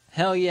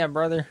 Hell yeah,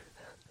 brother.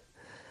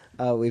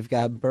 We've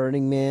got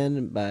Burning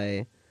Man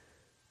by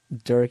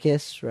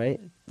Dirkus, right?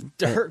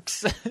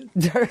 Dirks.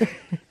 Dirk.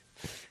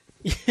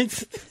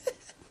 It's...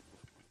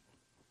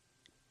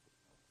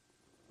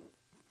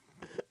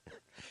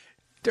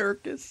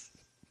 Dirkus.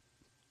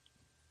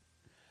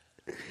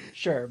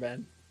 Sure,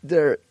 Ben.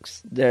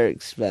 Dirks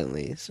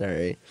Bentley,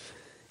 sorry.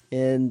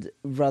 And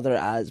Brother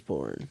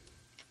Osborne.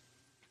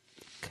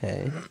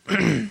 Okay.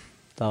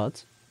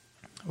 Thoughts?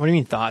 What do you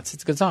mean thoughts?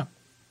 It's a good song.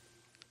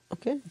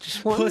 Okay,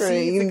 just Pussy,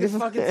 wondering. it's a good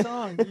fucking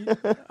song.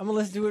 I'm gonna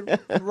listen to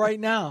it right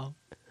now.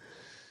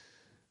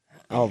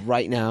 Oh,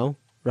 right now?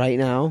 Right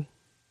now?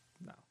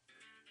 No.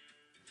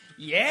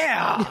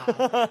 Yeah.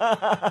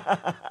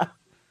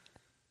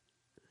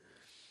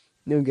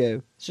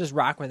 Okay. It's just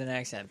rock with an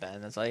accent,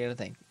 Ben. That's all you gotta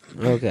think.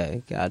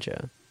 Okay,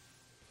 gotcha.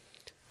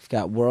 We've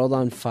got World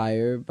on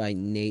Fire by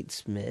Nate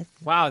Smith.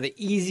 Wow, the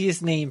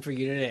easiest name for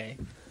you today.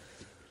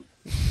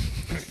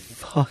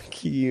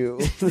 Fuck you.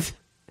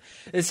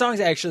 This song's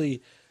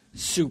actually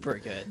super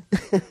good.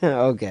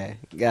 Okay,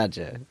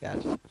 gotcha.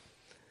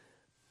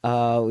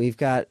 We've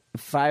got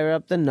Fire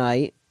Up the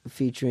Night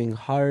featuring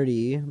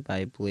Hardy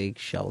by Blake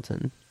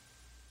Shelton.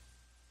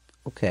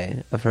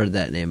 Okay, I've heard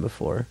that name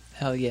before.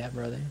 Hell yeah,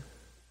 brother.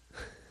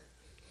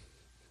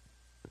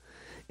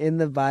 In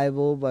the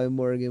Bible by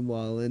Morgan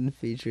Wallen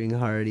featuring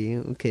Hardy.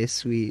 Okay,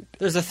 sweet.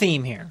 There's a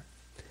theme here.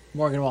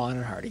 Morgan Wallen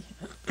and Hardy.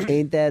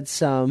 Ain't that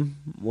some,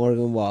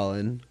 Morgan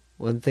Wallen.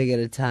 One thing at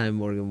a time,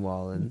 Morgan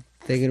Wallen.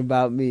 Thinking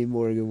about me,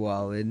 Morgan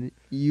Wallen.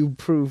 You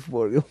proof,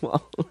 Morgan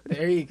Wallen.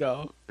 There you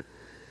go.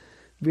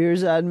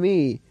 Beers on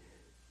me.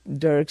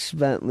 Dirks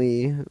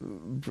Bentley,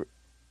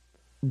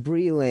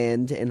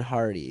 Breland, and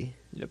Hardy.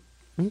 Yep.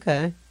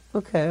 Okay.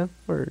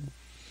 Word.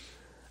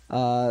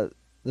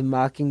 The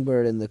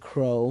Mockingbird and the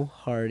Crow,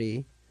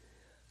 Hardy.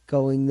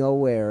 Going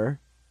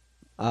Nowhere.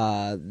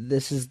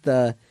 This is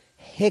the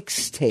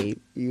Hicks tape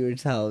you were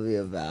telling me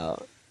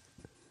about.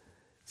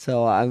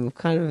 So I'm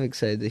kind of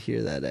excited to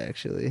hear that,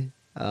 actually.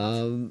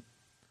 And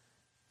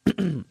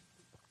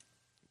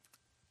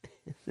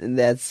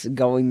that's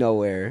Going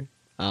Nowhere.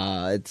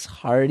 It's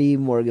Hardy,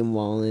 Morgan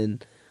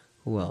Wallen.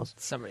 Who else?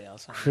 Somebody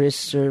else.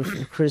 Chris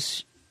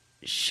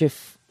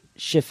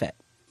Schiffet, I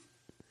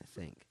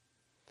think.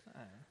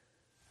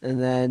 And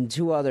then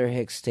 2 other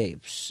Hicks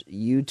tapes.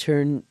 You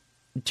Turn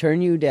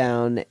You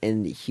Down,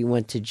 and He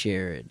Went to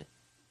Jared.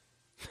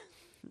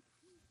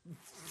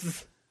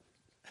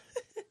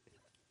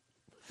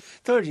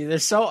 Told you, they're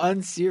so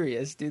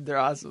unserious, dude. They're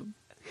awesome.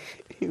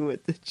 He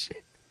went to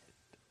Jared.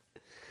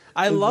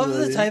 I love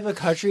the type of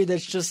country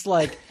that's just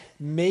like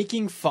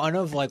making fun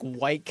of like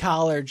white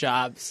collar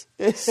jobs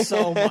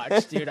so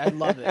much, dude. I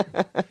love it.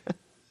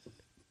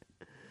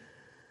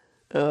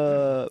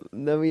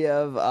 Then we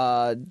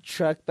have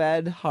Truck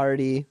Bed,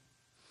 Hardy.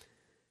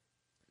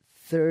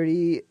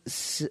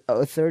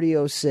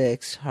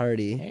 3006,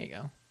 Hardy. There you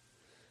go.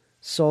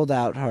 Sold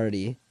Out,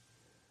 Hardy.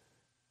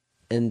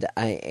 And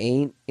I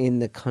Ain't in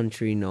the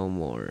Country No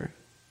More,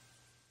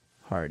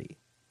 Hardy.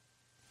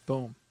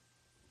 Boom.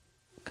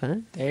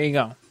 Okay. There you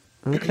go.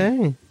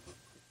 Okay.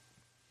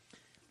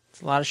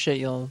 It's a lot of shit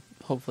you'll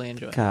hopefully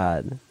enjoy.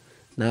 God.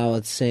 Now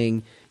it's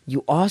saying,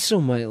 you also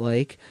might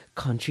like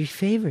country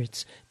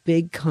favorites.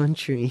 Big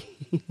Country.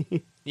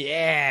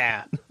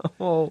 Yeah.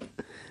 Oh.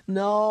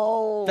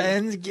 No.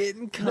 Ben's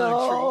getting country.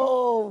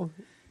 No.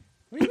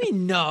 What do you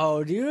mean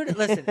no, dude?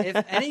 Listen, if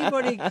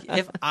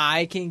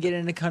I can get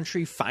into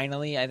country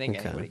finally, I think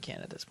anybody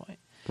can at this point.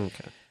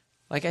 Okay.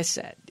 Like I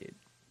said, dude,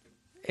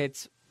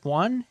 it's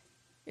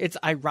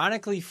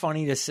ironically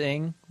funny to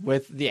sing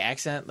with the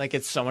accent. Like,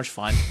 it's so much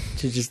fun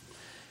to just...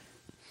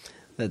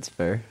 That's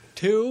fair.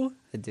 2,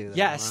 I do that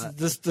yes, a lot.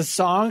 the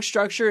song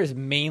structure is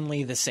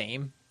mainly the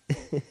same.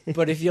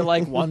 But if you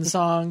like one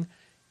song,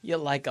 you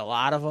like a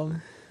lot of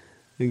them.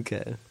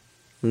 Okay.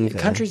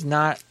 Country's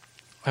not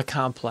a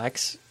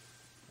complex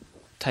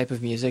type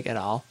of music at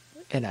all,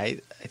 and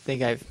I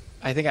think I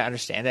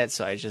understand it.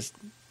 So I'm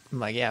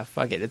like, yeah,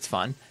 fuck it, it's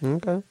fun.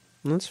 Okay,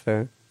 that's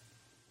fair.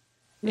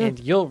 And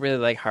you'll really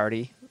like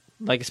Hardy,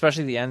 like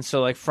especially the end. So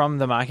like from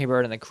the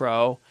Mockingbird and the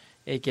Crow,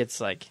 it gets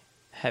like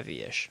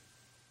heavy-ish.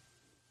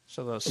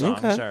 So those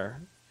songs are,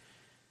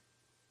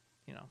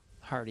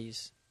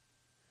 Hardy's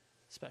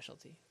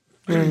specialty.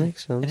 That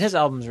makes sense. And his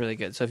album's really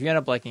good. So if you end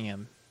up liking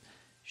him,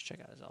 you should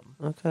check out his album.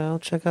 Okay, I'll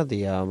check out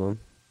the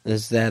album.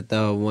 Is that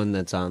the one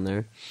that's on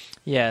there?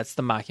 Yeah, it's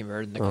the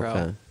Mockingbird and the Crow.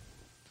 Okay.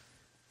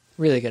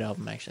 Really good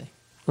album, actually.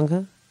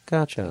 Okay,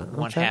 gotcha.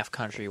 One half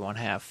country, one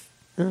half.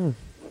 Oh.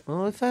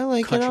 Well, if I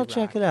like it, I'll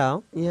check it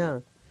out. Yeah.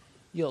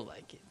 You'll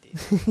like it,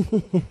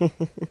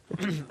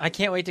 dude. I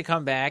can't wait to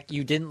come back.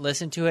 You didn't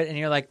listen to it, and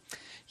you're like,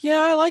 yeah,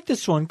 I like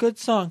this one. Good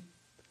song.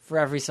 For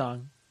every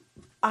song.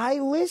 I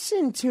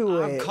listened to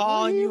it. I'm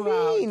calling you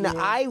out, dude.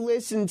 I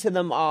listened to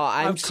them all.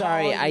 I'm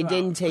sorry, I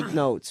didn't take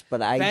notes,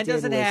 but I Ben did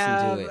doesn't listen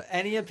have to it.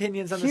 any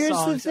opinions on the Here's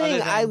songs. the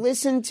thing: I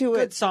listened to it.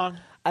 Good song.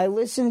 I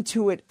listened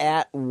to it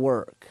at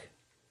work,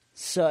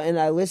 and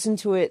I listened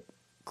to it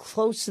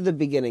close to the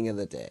beginning of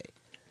the day,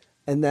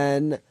 and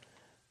then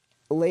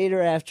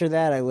later after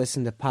that, I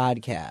listened to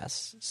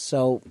podcasts.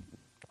 So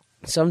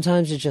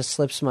sometimes it just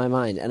slips my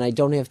mind, and I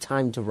don't have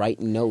time to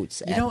write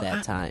notes at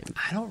that time.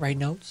 I don't write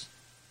notes.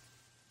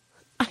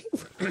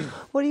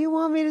 What do you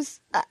want me to?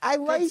 I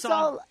like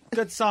all.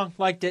 Good song.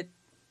 Liked it.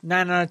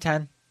 9 out of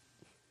 10.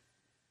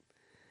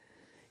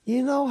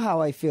 You know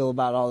how I feel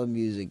about all the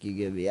music you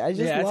give me. I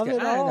just love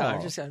it all. I know.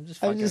 I'm just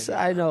fucking with you.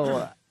 I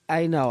know.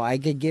 I know. I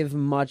could give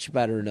much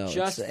better notes.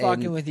 Just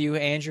fucking with you.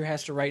 Andrew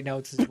has to write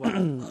notes as well.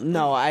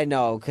 No, I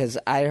know, because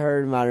I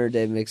heard Modern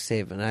Day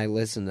Mixtape and I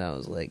listened and I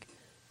was like,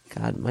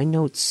 God, my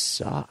notes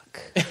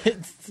suck.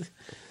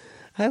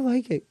 I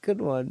like it. Good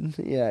one.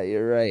 Yeah,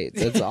 you're right.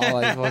 That's all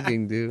I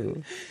fucking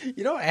do.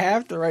 You don't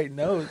have to write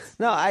notes.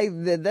 No,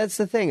 that's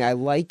the thing. I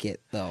like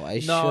it, though.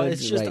 It's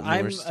just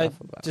I'm a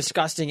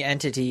disgusting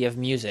entity of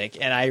music,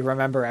 and I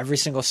remember every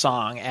single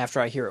song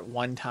after I hear it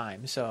one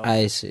time. So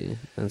I see.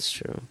 That's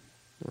true.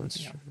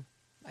 That's true.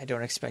 I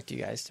don't expect you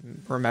guys to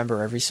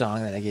remember every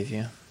song that I give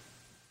you.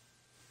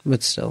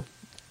 But still,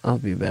 I'll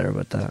be better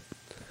with that.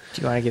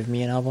 Do you want to give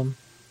me an album?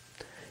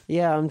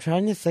 Yeah, I'm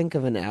trying to think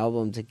of an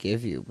album to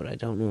give you, but I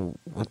don't know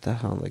what the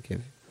hell to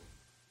give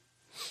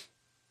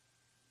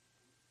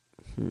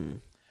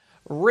you.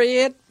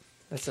 Red.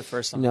 That's the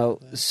first song. No,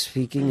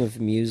 speaking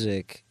of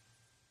music,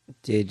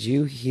 did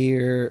you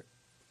hear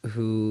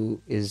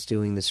who is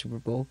doing the Super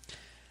Bowl?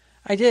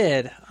 I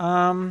did.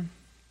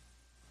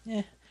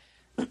 Yeah.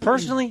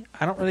 Personally,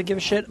 I don't really give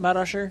a shit about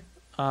Usher.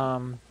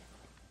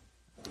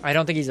 I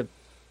don't think he's a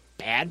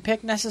bad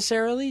pick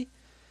necessarily.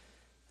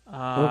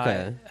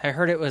 Okay. I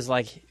heard it was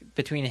like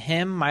between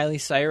him, Miley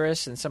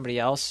Cyrus, and somebody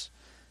else.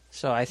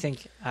 So I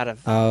think out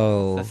of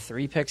the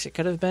 3 picks it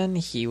could have been,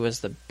 he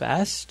was the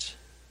best.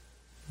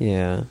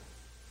 Yeah.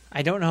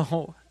 I don't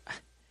know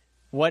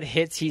what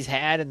hits he's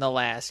had in the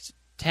last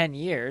 10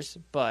 years,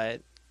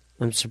 but...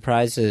 I'm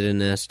surprised they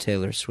didn't ask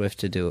Taylor Swift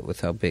to do it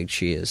with how big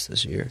she is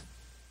this year.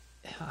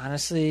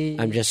 Honestly...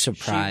 I'm just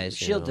surprised.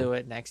 She'll do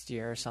it next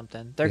year or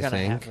something. They're going to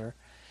think? have her.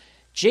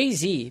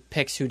 Jay-Z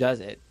picks who does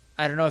it.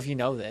 I don't know if you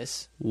know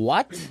this.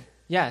 What?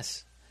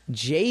 Yes.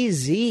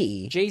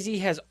 Jay-Z? Jay-Z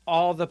has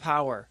all the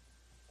power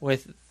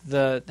with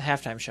the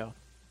halftime show.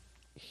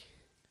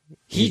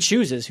 He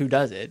chooses who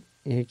does it.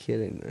 You're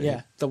kidding, right?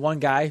 Yeah. The one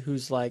guy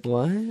who's like...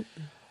 What?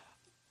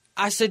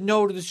 I said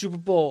no to the Super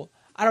Bowl.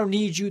 I don't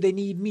need you. They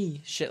need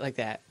me. Shit like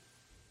that.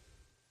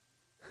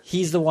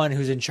 He's the one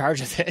who's in charge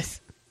of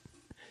this.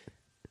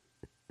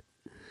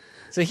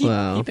 So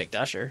he picked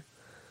Usher.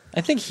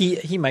 I think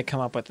he might come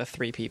up with the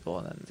 3 people.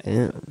 And then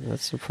Yeah,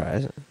 that's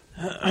surprising.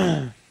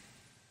 Yeah,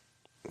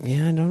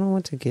 I don't know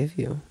what to give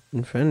you.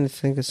 I'm trying to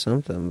think of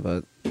something,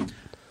 but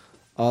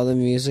all the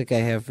music I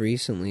have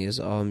recently is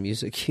all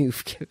music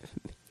you've given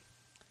me.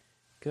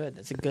 Good.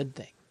 That's a good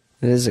thing.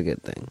 It is a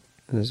good thing.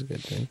 It is a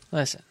good thing.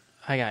 Listen,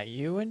 I got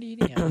you into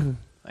EDM.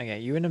 I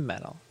got you into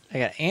metal. I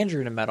got Andrew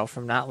into metal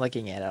from not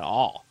liking it at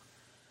all.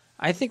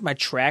 I think my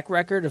track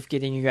record of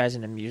getting you guys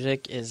into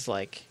music is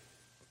like...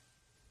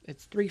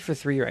 It's 3 for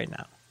 3 right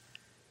now.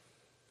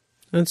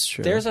 That's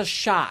true. There's a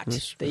shot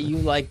that you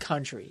like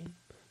country.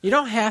 You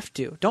don't have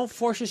to. Don't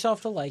force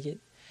yourself to like it.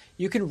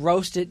 You can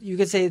roast it. You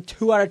can say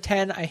 2 out of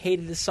 10, I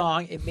hated the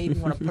song. It made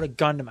me want to put a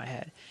gun to my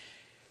head.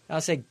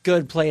 I'll say,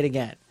 good, play it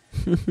again.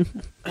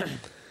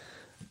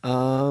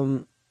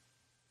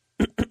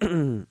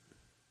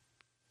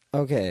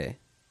 Okay.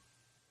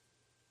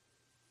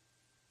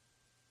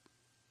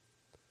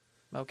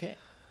 Okay.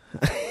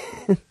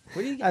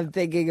 What do you got? I'm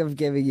thinking of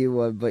giving you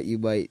one, but you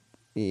might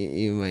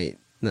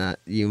not.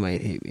 You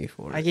might hate me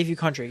for it. I gave you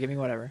country. Give me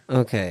whatever.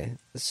 Okay.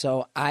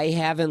 So I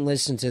haven't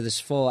listened to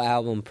this full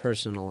album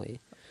personally.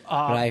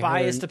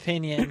 Biased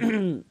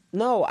opinion.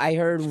 No, I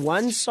heard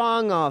one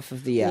song off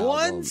of the album.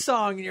 One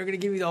song, and you're going to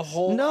give me the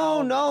whole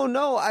album.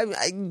 No.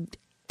 I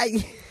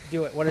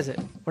Do it. What is it?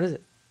 What is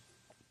it?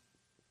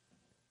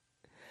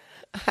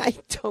 I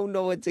don't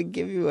know what to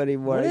give you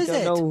anymore. What is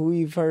I don't know who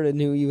you've heard and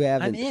who you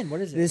haven't. I'm in.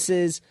 What is it? This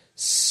is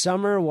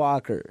Summer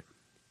Walker.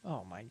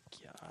 Oh, my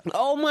God.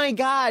 Oh, my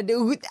God.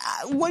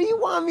 What do you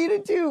want me to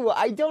do?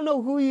 I don't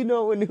know who you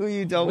know and who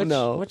you don't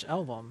know. Which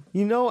album?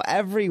 You know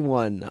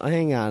everyone.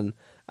 Hang on.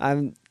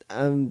 I'm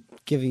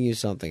giving you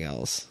something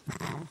else.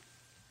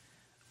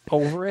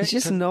 Over It? You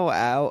just know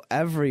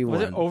everyone.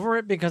 Was it Over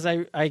It? Because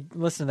I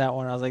listened to that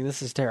one. I was like,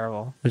 this is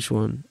terrible. Which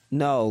one?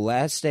 No,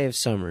 Last Day of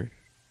Summer.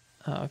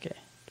 Oh, okay.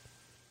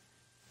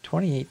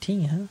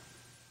 2018, huh?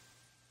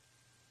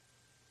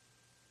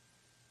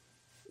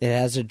 It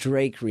has a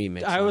Drake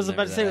remix. I was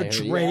about to say a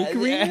Drake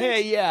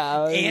remix?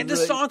 Yeah. And a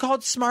song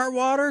called Smart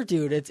Water?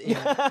 Dude, it's...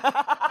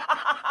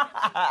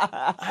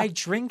 I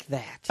drink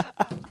that.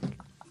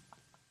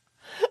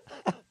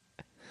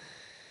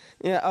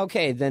 Yeah,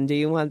 okay, then do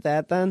you want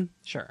that then?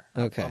 Sure.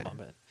 Okay. I'll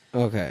bump it.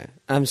 Okay.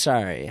 I'm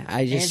sorry.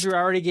 Andrew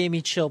already gave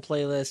me Chill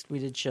playlist. We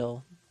did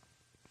Chill.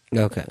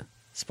 Okay.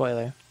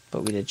 Spoiler.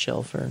 But we did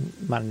Chill for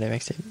Modern Day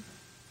Mixtape.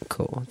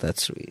 Cool.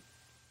 That's sweet.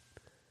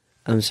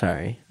 I'm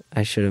sorry.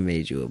 I should have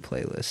made you a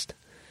playlist.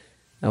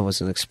 I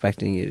wasn't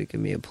expecting you to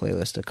give me a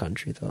playlist of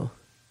country, though.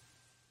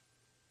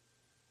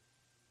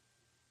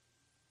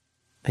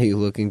 Are you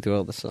looking through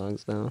all the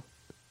songs now?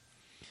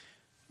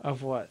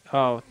 Of what?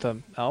 Oh, the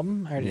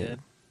album? I already did.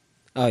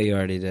 Oh, you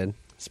already did?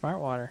 Smart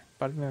Water.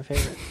 About to be my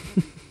favorite.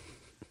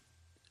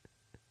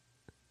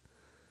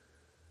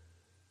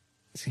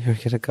 So you're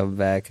going to come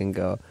back and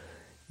go,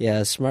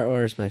 yeah, Smart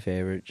Water is my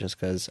favorite just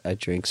because I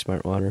drink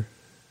Smart Water.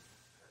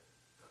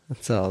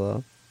 That's all,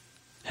 though.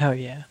 Hell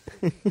yeah.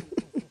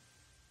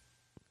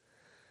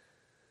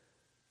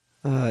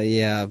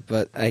 Yeah,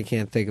 but I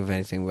can't think of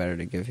anything better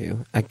to give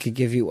you. I could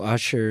give you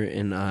Usher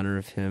in honor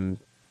of him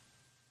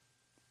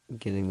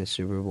getting the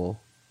Super Bowl.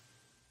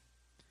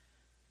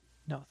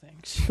 No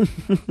thanks.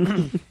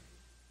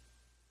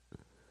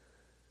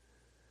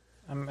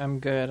 I'm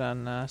good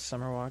on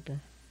Summer Walker.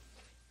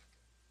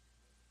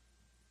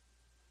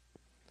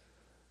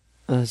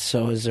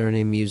 So is there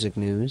any music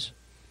news?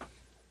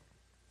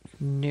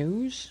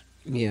 News?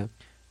 Yeah.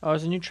 Oh,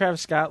 there's a new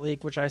Travis Scott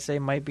leak, which I say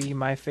might be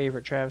my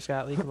favorite Travis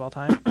Scott leak of all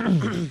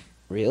time.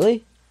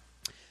 Really?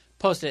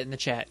 Post it in the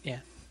chat, yeah.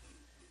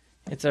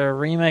 It's a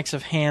remix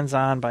of Hands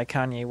On by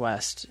Kanye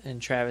West,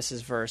 and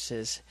Travis's verse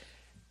is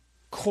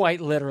quite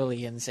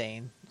literally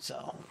insane.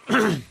 So,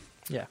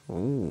 yeah,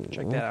 Ooh,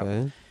 check that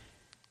out.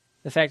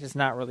 The fact it's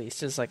not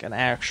released is like an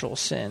actual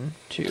sin,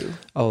 too.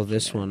 Oh,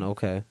 this one.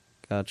 Okay.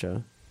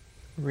 Gotcha.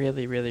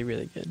 Really, really,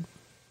 really good.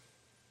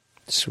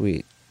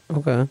 Sweet.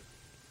 Okay.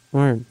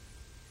 Word.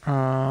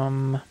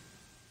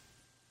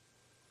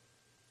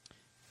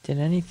 Did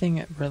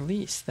anything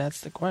release?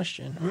 That's the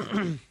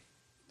question.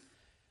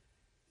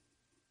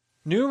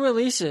 New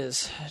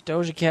releases.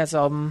 Doja Cat's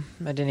album.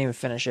 I didn't even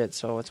finish it,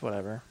 so it's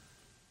whatever.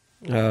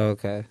 Oh,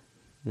 okay.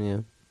 Yeah.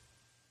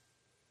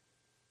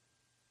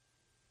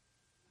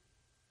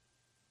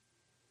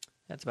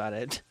 That's about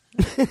it.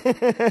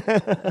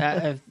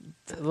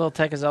 Lil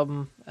Tecca's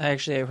album, I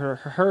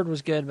heard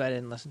was good, but I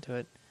didn't listen to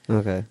it.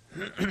 Okay.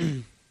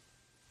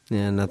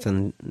 Yeah,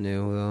 nothing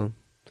new, though.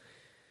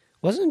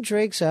 Wasn't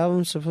Drake's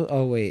album supposed...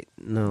 Oh, wait.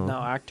 No. No,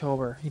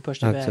 October. He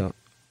pushed it back.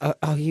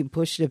 Oh, he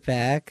pushed it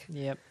back?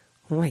 Yep.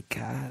 Oh, my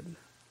God.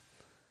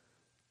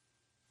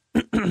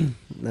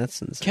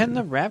 That's insane. Can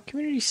the rap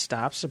community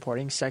stop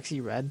supporting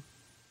Sexy Red?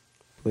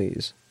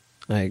 Please.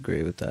 I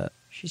agree with that.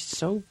 She's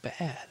so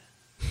bad.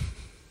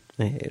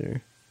 I hate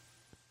her.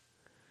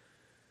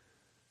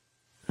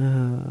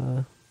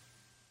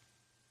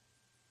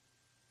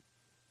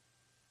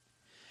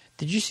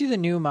 Did you see the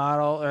new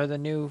model or the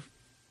new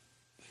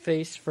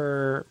face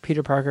for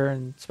Peter Parker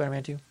and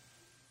Spider-Man 2?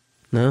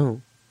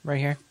 No. Right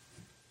here.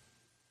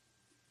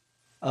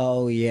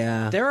 Oh,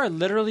 yeah. There are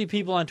literally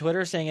people on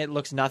Twitter saying it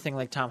looks nothing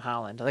like Tom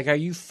Holland. Like, are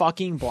you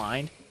fucking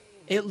blind?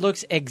 It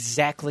looks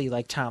exactly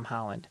like Tom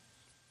Holland.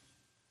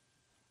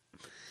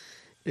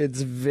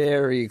 It's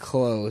very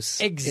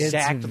close.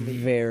 Exactly. It's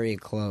very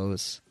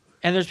close.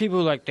 And there's people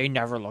who are like, they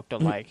never looked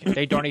alike.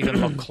 They don't even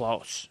look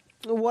close.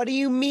 What do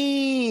you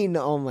mean?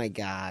 Oh, my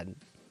God.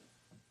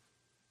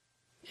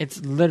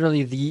 It's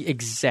literally the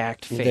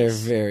exact face. They're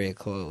very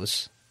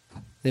close.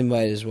 They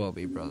might as well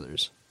be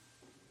brothers.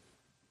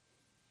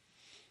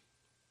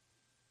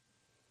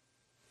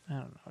 I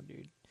don't know,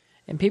 dude.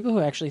 And people who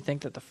actually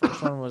think that the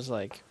first one was,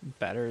 like,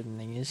 better than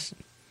these,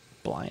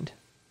 blind.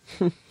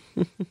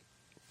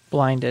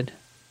 Blinded.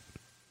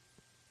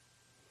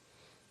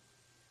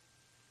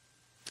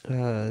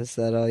 Is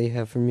that all you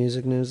have for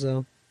music news,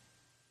 though?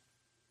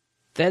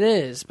 That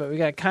is, but we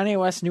got Kanye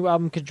West's new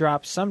album could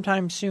drop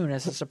sometime soon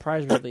as a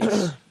surprise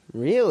release.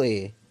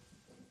 Really?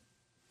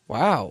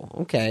 Wow,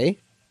 okay.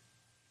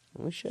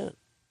 Oh, shit.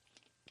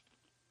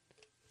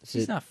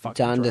 He's not fucking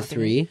down to dropping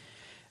 3? it.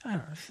 I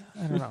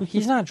don't know.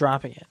 He's not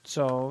dropping it,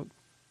 so...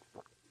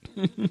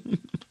 All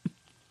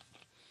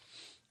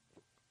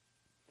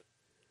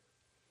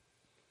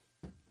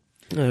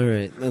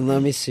right, then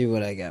let me see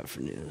what I got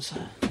for news.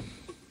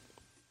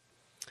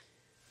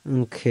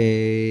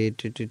 Okay.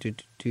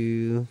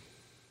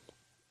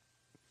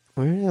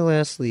 Where did I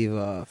last leave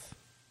off?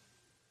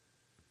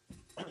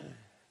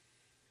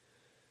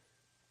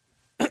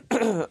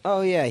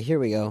 Oh, yeah, here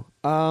we go.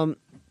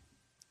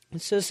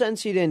 So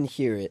since you didn't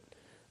hear it,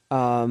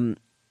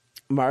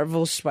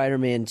 Marvel's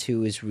Spider-Man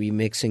 2 is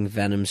remixing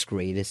Venom's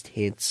greatest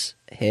hits.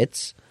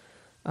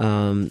 What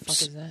the fuck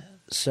is that?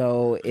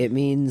 So it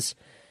means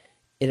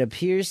it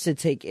appears to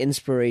take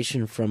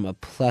inspiration from a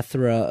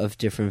plethora of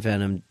different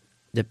Venom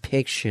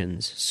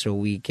depictions. So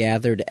we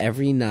gathered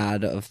every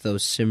nod of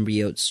those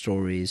symbiote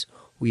stories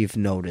we've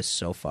noticed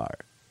so far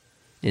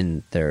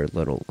in their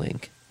little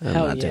link. I'm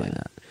Hell not yeah. doing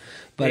that.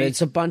 But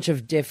it's a bunch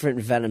of different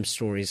Venom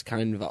stories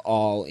kind of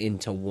all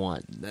into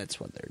one. That's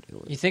what they're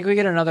doing. You think we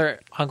get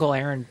another Uncle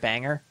Aaron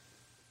banger?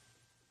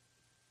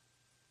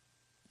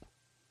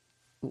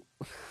 What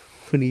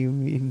do you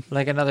mean?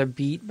 Like another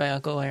beat by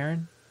Uncle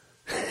Aaron?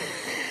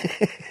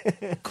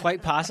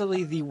 Quite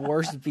possibly the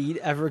worst beat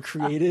ever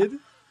created.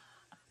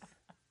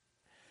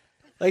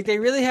 Like, they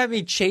really had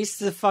me chase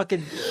the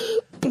fucking...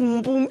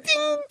 Boom, boom,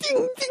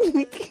 ding,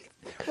 ding, ding.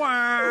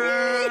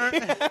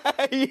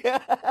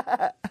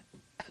 Yeah.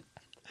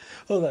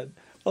 Hold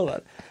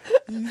on.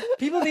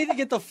 People need to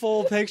get the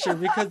full picture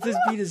because this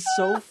beat is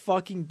so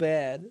fucking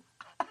bad.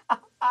 And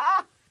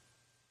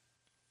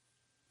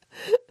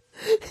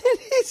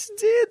he's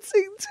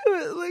dancing to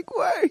it. Like,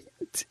 why are you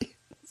dancing?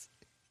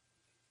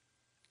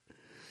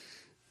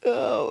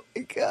 Oh,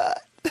 my God.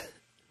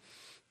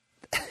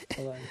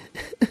 Hold on.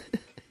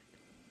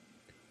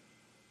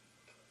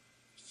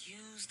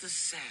 Use the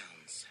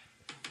sounds.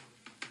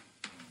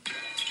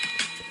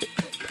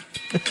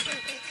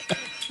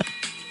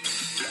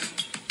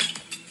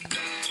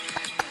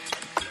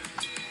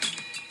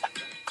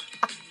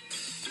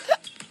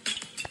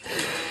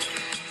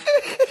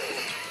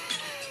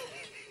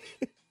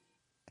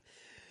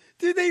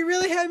 Dude, they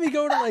really had me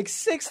go to like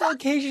 6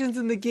 locations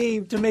in the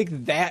game to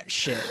make that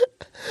shit.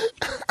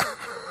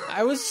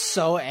 I was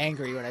so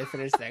angry when I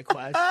finished that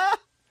quest.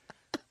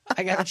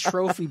 I got a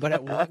trophy, but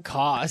at what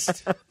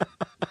cost?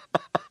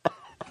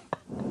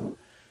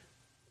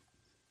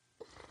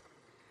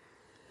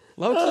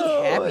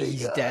 Low-key happy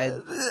he's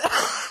dead.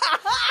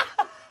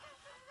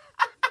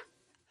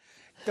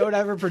 Don't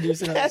ever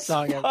produce another That's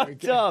song ever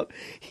fucked again. up.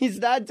 He's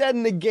not dead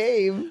in the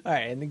game. All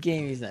right, in the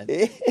game he's not.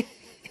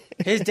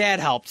 His dad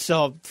helped,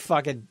 so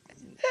fucking...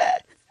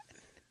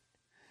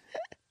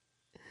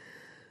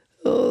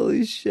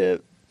 Holy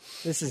shit.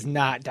 This is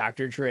not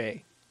Dr.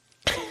 Dre.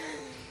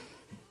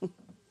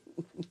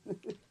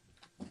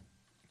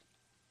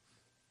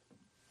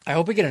 I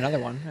hope we get another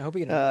one. I hope we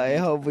get another I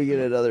hope we get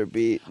another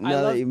beat. I Now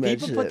love that you people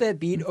mentioned put it. that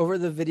beat over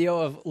the video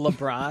of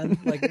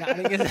LeBron like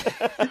nodding his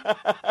head.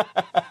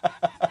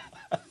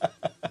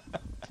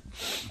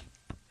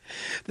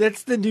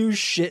 That's the new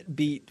shit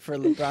beat for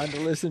LeBron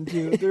to listen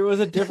to. There was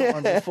a different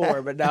one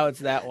before, but now it's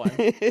that one.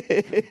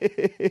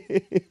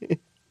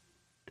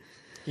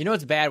 You know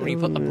what's bad when you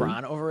put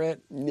LeBron over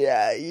it?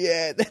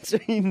 Yeah, that's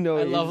what you know.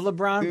 I love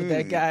LeBron, but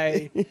that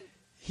guy,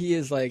 he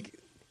is like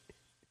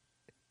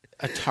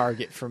a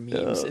target for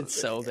memes. It's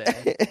so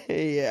bad.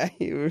 Yeah,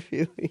 you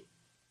really.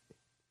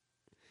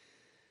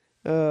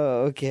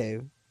 Oh, okay.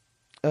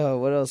 Oh,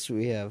 what else do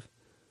we have?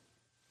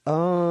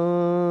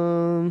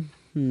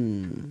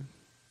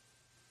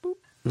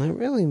 Not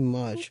really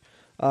much.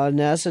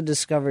 NASA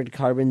discovered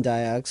carbon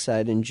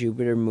dioxide in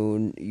Jupiter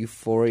moon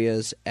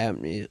Euphoria's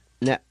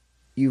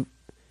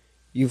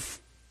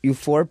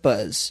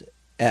Euphorpa's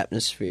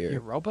atmosphere.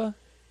 Europa?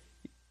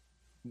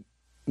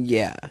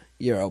 Yeah,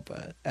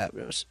 Europa's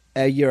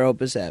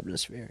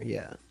atmosphere.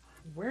 Yeah.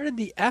 Where did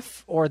the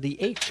F or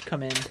the H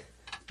come in?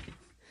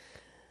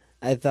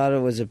 I thought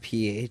it was a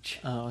pH.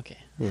 Oh, okay.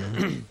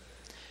 Yeah.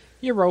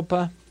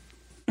 Europa.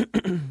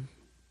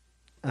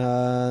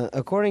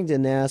 According to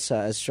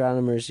NASA,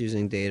 astronomers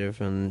using data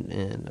from...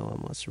 no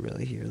one wants to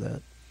really hear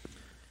that.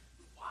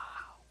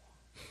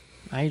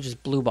 I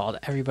just blueballed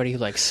everybody who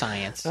likes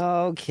science.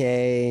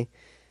 Okay.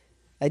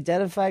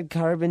 Identified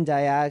carbon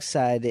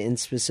dioxide in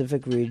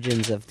specific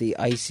regions of the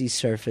icy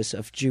surface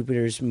of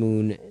Jupiter's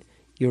moon,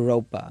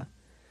 Europa.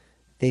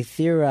 They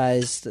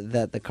theorized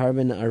that the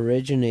carbon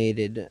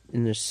originated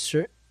in the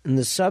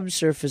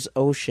subsurface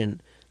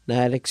ocean,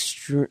 not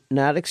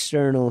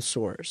external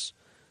source.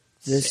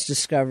 This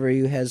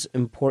discovery has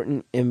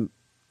important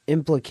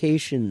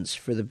implications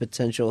for the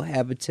potential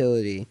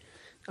habitability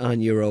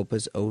on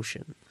Europa's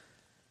ocean.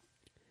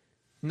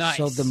 Nice.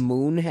 So the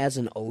moon has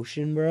an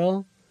ocean,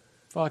 bro?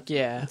 Fuck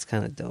yeah. That's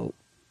kind of dope.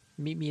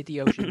 Meet me at the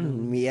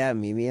ocean. Yeah,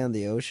 meet me on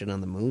the ocean on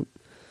the moon.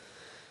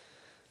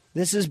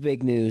 This is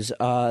big news.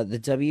 The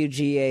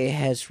WGA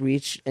has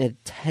reached a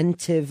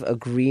tentative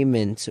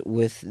agreement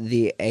with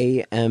the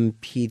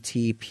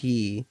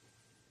AMPTP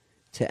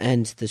to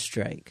end the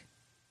strike.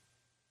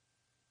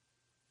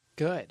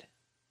 Good.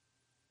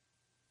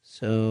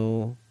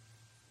 So...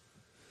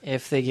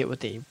 if they get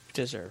what they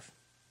deserve.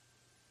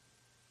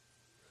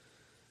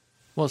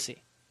 We'll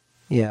see.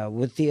 Yeah,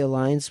 with the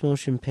Alliance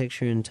Motion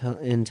Picture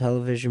and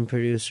television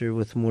producer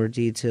with more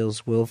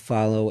details will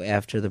follow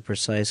after the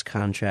precise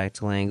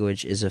contract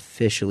language is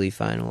officially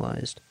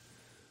finalized.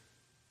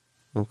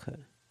 Okay.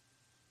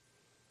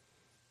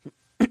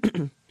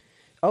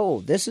 Oh,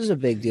 this is a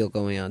big deal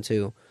going on,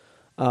 too.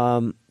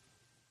 Well,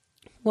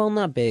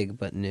 not big,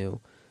 but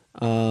new.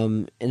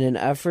 In an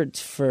effort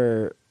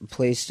for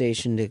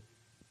PlayStation to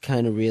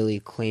kind of really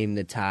claim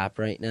the top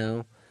right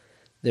now,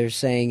 they're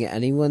saying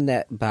anyone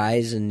that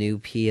buys a new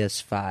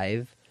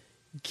PS5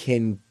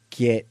 can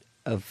get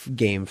a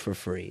game for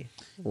free.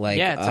 Like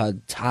a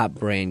top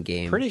brand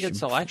game. Pretty good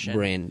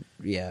selection.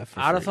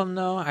 Out of them,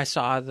 though, I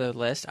saw the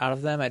list. Out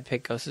of them, I'd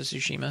pick Ghost of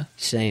Tsushima.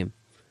 Same.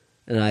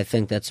 And I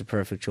think that's a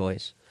perfect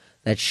choice.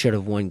 That should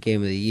have won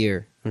Game of the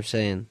Year. I'm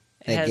saying.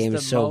 That game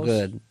is so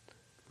good.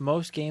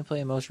 Most gameplay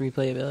and most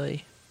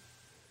replayability.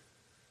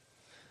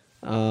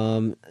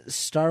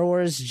 Star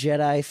Wars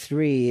Jedi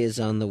 3 is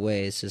on the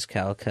way, says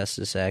Cal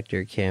Kestis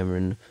actor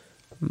Cameron.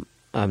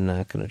 I'm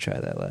not going to try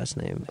that last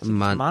name.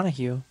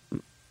 Montague.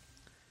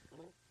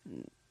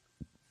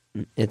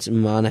 It's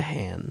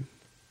Monahan.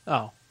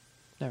 Oh,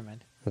 never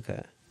mind.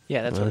 Okay.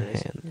 Yeah, that's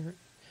Monahan.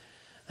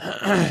 What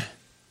it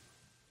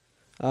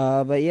is.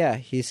 But yeah,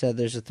 he said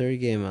there's a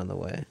third game on the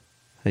way.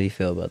 How do you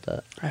feel about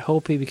that? I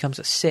hope he becomes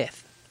a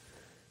Sith.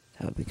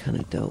 That would be kind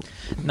of dope.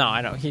 No,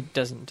 I know. He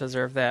doesn't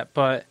deserve that,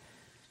 but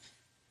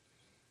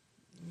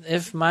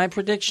if my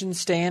predictions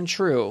stand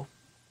true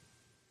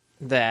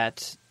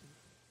that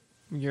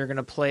you're going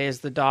to play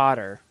as the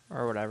daughter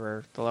or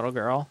whatever, the little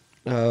girl.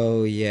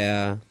 Oh,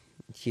 yeah.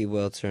 He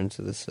will turn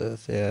to the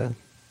Sith, yeah.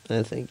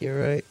 I think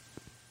you're right.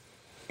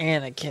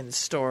 Anakin's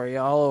story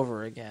all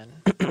over again.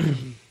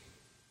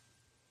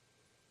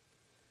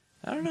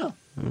 I don't know.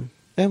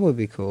 That would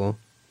be cool.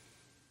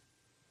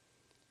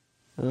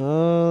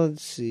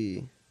 Let's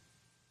see.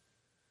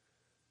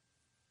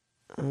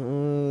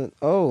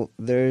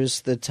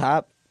 There's the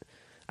top...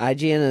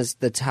 IGN is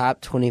the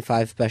top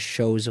 25 best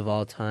shows of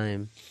all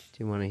time.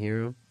 Do you want to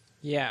hear them?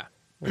 Yeah.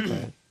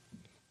 Okay.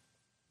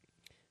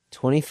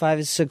 25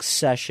 is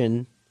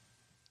Succession.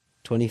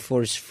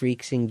 24 is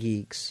Freaks and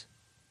Geeks.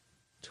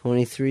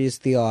 23 is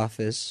The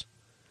Office.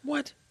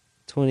 What?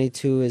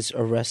 22 is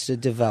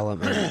Arrested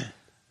Development.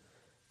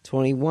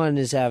 21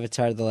 is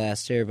Avatar: The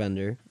Last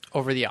Airbender.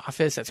 Over The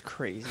Office? That's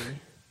crazy.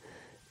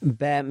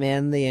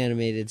 Batman, the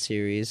animated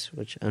series,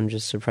 which I'm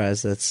just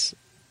surprised that's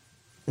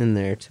in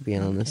there, to be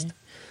honest.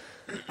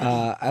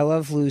 Okay. I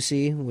Love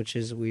Lucy, which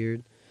is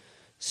weird.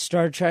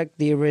 Star Trek,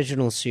 the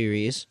original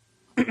series.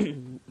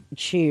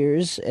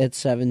 Cheers at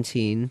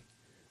 17.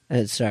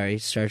 Sorry,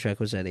 Star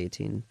Trek was at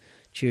 18.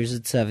 Cheers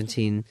at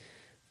 17.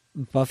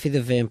 Buffy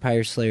the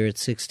Vampire Slayer at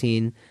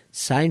 16,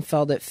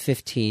 Seinfeld at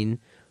 15,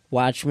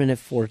 Watchmen at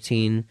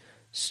 14,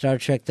 Star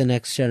Trek The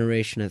Next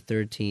Generation at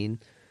 13,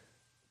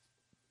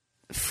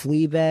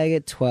 Fleabag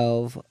at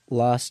 12,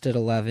 Lost at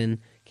 11.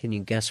 Can you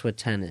guess what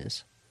 10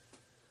 is?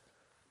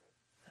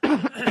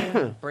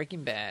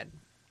 Breaking Bad.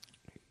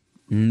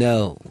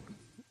 No.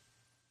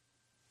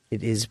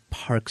 It is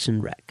Parks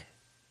and Rec.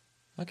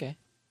 Okay.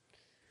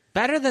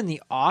 Better than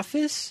The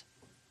Office?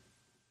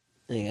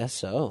 I guess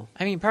so.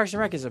 I mean, Parks and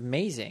Rec is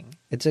amazing.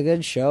 It's a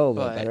good show,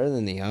 but But- better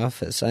than The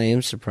Office. I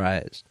am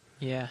surprised.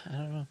 Yeah, I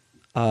don't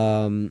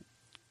know.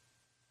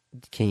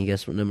 Can you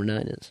guess what number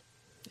 9 is?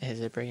 Is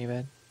it Breaking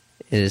Bad?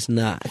 It is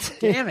not.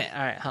 Damn it.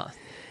 All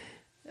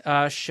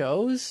right,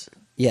 shows?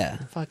 Yeah.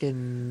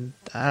 Fucking,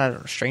 I don't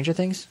know, Stranger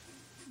Things?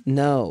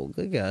 No,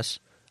 good guess.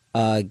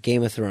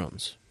 Game of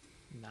Thrones.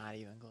 Not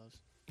even close.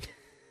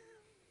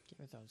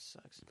 Game of Thrones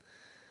sucks.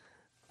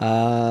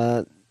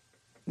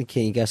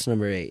 Can you guess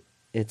number 8?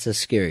 It's a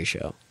scary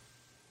show.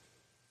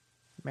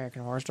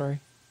 American Horror Story?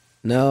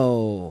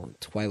 No,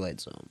 Twilight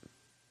Zone.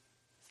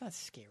 It's not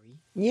scary.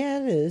 Yeah,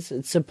 it is.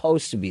 It's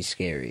supposed to be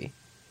scary.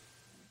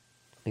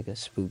 Like a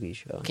spooky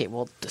show. Okay,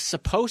 well,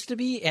 supposed to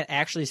be and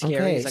actually scary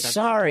Okay, is like a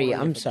sorry. totally I'm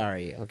different-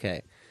 sorry.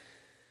 Okay.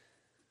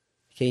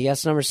 Can you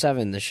guess number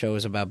 7? The show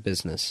is about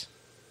business.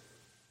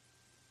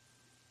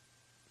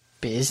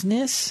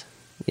 Business?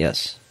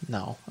 Yes.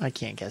 No, I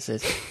can't guess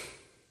it.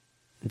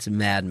 It's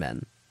Mad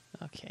Men.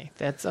 Okay,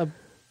 I'm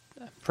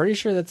pretty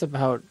sure that's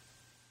about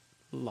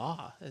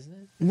law, isn't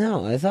it?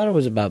 No, I thought it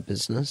was about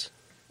business.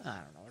 I don't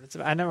know what it's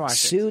about. I never watched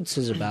it. Suits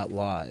is about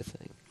law, I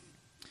think.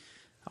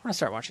 I want to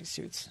start watching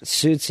Suits.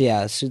 Suits,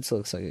 yeah. Suits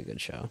looks like a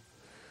good show.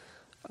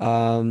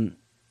 Can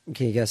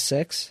you guess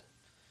 6?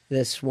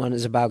 This one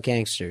is about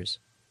gangsters.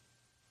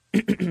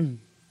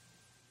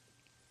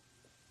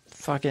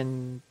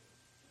 Fucking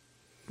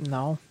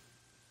no.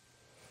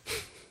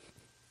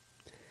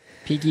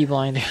 Peaky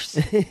Blinders.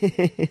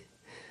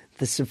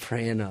 The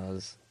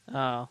Sopranos.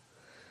 Oh,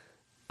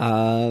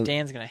 Um,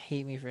 Dan's gonna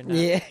hate me for not.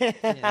 yeah.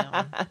 getting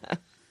that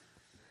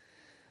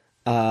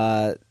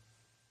one.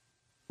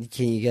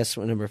 Can you guess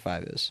what number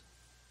 5 is?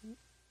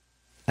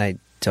 I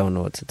don't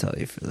know what to tell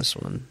you for this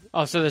one.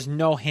 Oh, so there's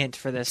no hint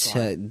for this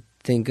one. To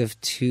think of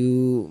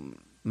 2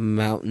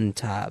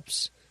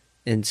 mountaintops,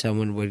 and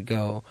someone would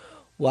go,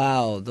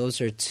 "Wow, those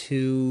are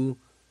 2."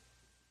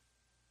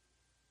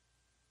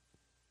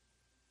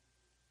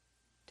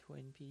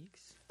 Twin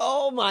Peaks.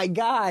 Oh my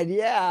God!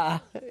 Yeah,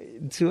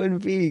 Twin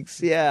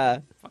Peaks. Yeah,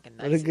 Fucking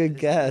nice. what a good This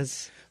is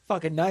guess.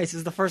 Fucking nice. This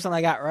is the first one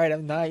I got right.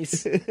 I'm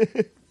nice.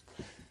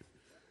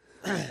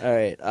 All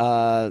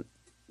right.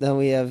 Then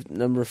we have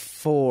number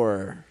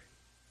 4.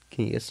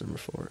 Can you guess number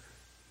 4?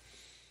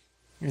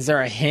 Is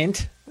there a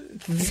hint?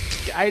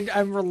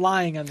 I'm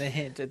relying on the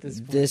hint at this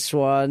point. This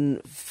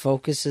one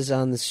focuses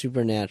on the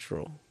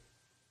supernatural.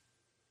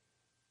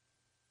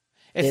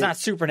 It's not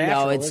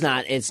supernatural. No, it's is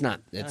not. it? It's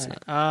not. It's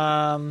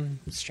All not.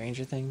 right.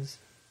 Stranger Things.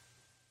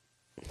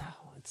 No,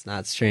 it's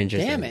not Stranger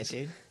Damn Things. it,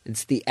 dude.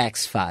 It's the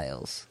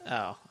X-Files.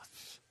 Oh,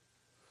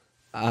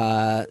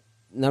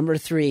 Number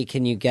 3,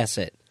 can you guess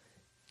it?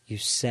 You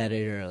said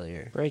it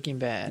earlier. Breaking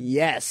Bad.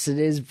 Yes, it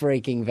is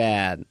Breaking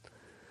Bad.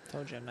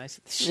 Told you I'm nice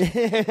at this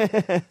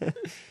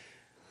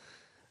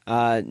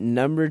shit.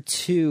 Number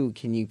 2,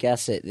 can you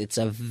guess it? It's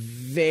a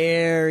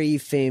very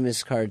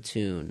famous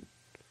cartoon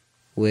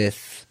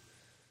with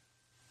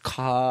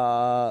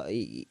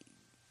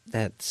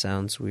that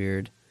sounds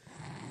weird.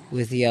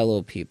 With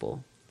yellow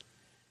people.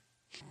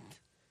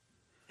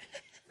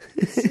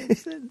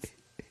 Simpsons.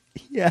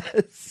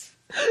 Yes.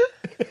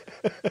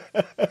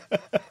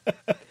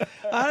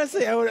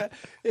 Honestly, I would.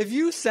 If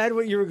you said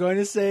what you were going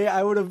to say,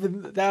 I would have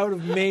been. That would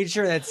have made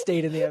sure that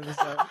stayed in the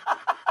episode.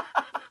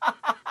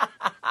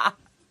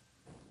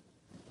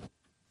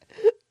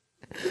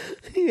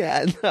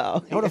 Yeah,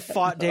 no. I would have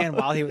fought Dan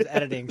while he was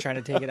editing, trying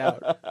to take it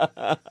out.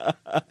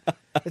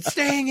 It's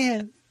staying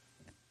in.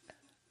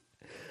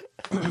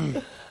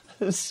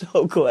 I'm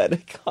so glad I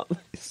caught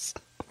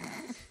myself.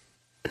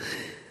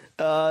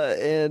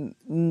 And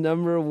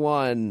number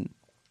 1,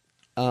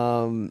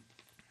 can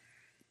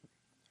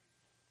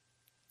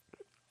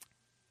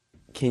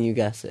you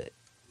guess it?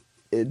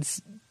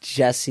 It's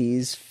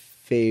Jesse's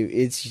favorite.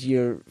 It's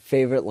your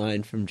favorite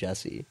line from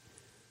Jesse.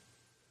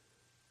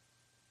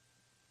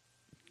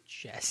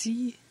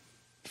 Jesse?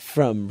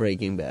 From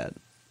Breaking Bad.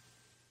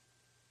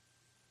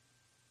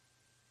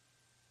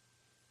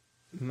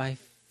 My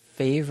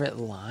favorite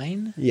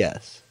line?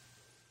 Yes.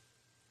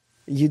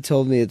 You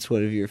told me it's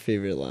one of your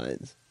favorite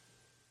lines.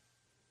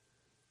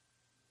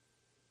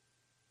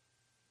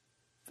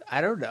 I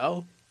don't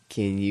know.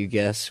 Can you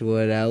guess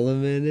what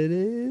element it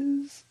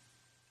is?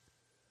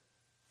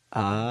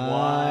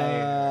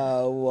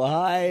 Wire.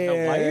 Wire.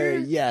 The Wire?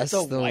 Yes,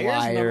 The the Wire's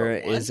Wire number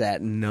 1? is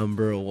at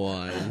number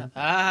 1.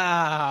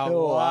 Ah, The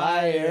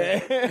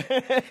Wire.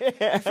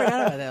 I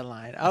forgot about that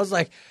line. I was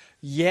like,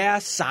 yeah,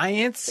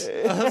 science.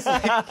 I was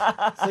like,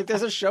 it's like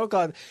there's a show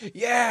called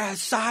Yeah,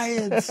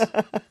 Science.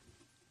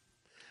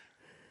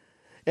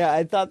 Yeah,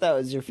 I thought that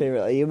was your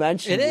favorite. You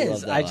mentioned It you is.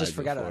 loved that I just line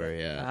forgot before, about it.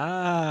 Yeah.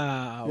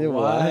 Ah, The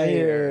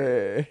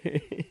wire.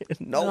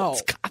 No,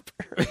 it's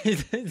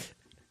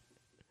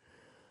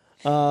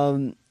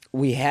copper.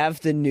 We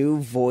have the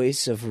new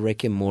voice of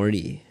Rick and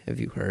Morty. Have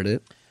you heard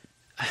it?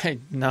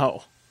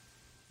 No.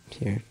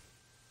 Here.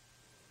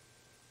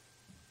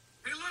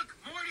 Hey, look,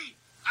 Morty!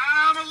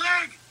 I'm a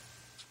leg!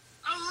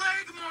 A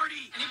leg,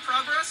 Morty! Any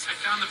progress? I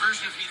found the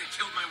version of me that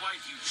killed my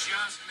wife. You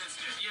just missed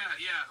it. Yeah.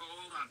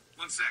 Hold on.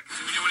 1 sec. Do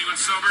we know anyone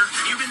sober?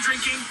 Have you been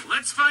drinking?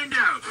 Let's find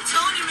out. I'm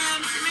telling you,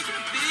 man, you're making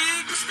a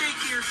big mistake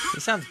here.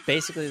 He sounds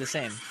basically the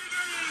same.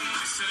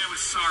 I said I was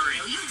sorry.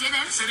 No, you didn't.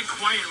 I said it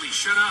quietly.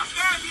 Shut up.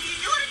 Yeah,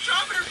 you had a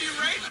job interview,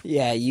 right?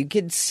 Yeah, you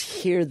could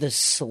hear the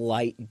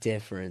slight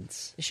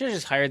difference. You should have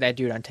just hired that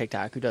dude on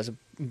TikTok who does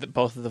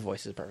both of the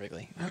voices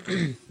perfectly.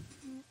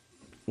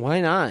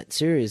 Why not?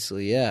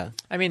 Seriously, yeah.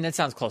 I mean, that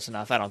sounds close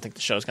enough. I don't think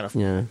the show's going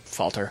to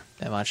falter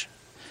that much.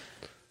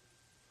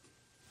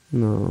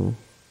 No.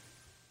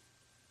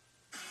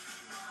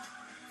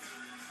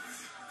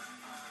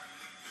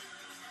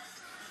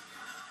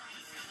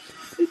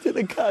 They did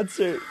a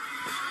concert.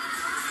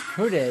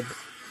 Who did?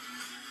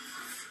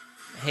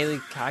 Haley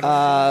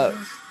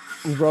Coggins?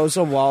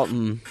 Rosa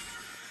Walton.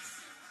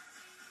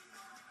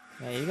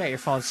 Yeah, you got your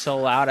phone so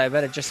loud, I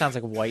bet it just sounds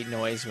like white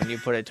noise when you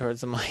put it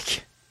towards the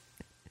mic.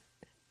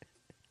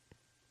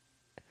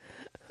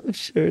 I'm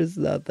sure it's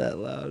not that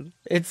loud.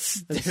 I'm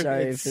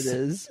sorry if it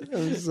is.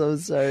 I'm so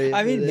sorry.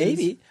 I mean,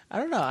 maybe. I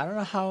don't know. I don't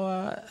know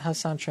how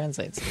sound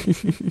translates.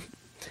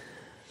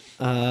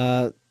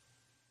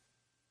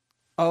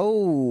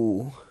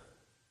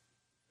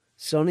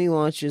 Sony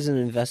launches an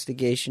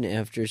investigation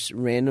after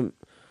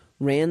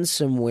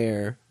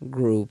ransomware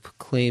group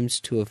claims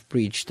to have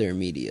breached their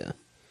media.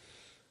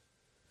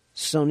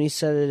 Sony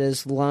said it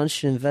has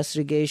launched an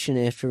investigation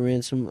after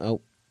it's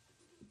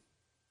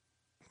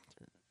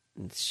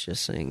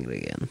just saying it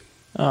again.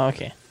 Oh,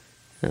 okay.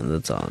 And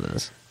that's all it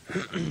is.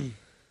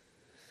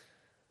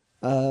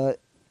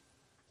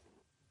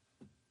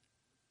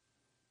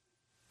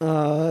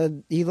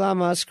 Elon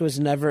Musk was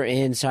never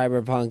in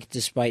Cyberpunk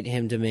despite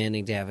him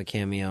demanding to have a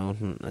cameo.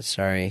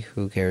 Sorry,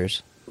 who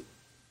cares?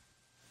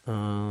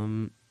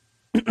 Cyberpunk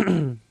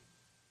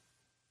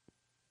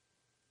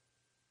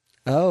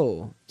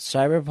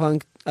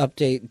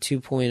Update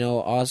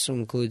 2.0 also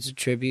includes a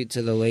tribute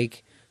to the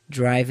lake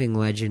driving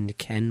legend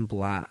Ken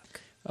Block.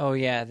 Oh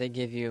yeah, they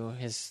give you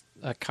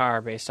a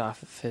car based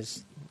off of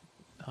his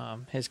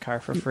car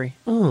for free.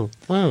 Oh,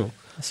 wow.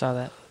 I saw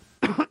that.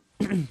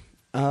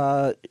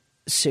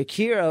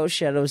 Sekiro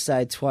Shadows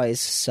Die Twice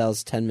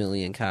sells 10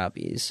 million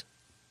copies.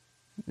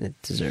 It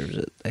deserves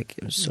it. That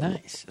game is so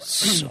nice.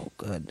 So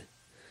good.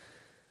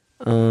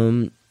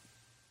 No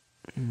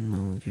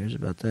one cares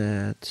about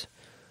that.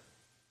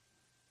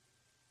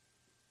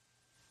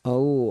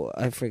 Oh,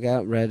 I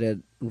forgot Red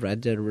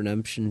Dead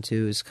Redemption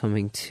 2 is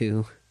coming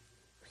to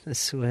the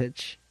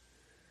Switch.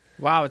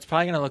 Wow, it's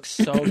probably going to look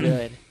so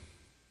good.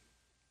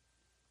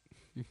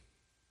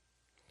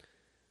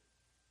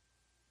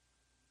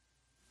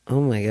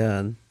 Oh my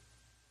god.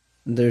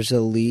 There's a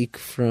leak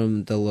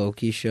from the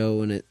Loki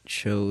show and it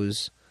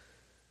shows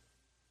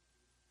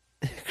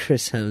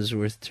Chris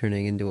Hemsworth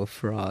turning into a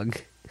frog.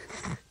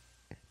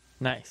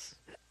 Nice.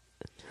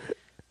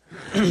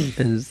 I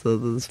just thought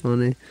that was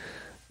funny.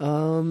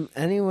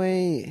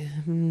 Anyway,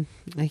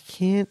 I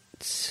can't...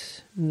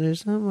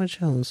 There's not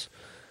much else.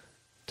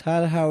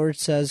 Todd Howard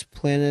says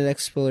planet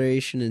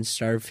exploration in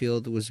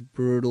Starfield was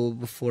brutal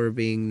before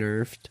being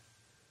nerfed.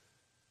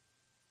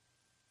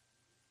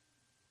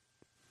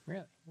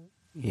 Really?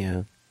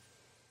 Yeah.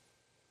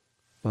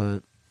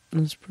 But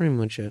that's pretty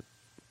much it.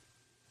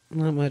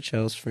 Not much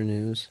else for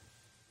news.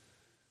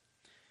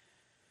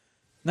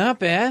 Not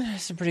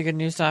bad. Some pretty good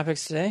news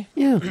topics today.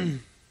 Yeah.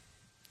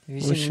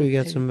 Wish we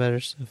got some better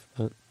stuff,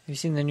 but... Have you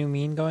seen the new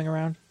meme going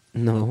around?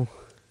 No.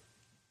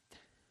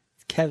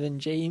 It's Kevin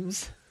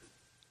James.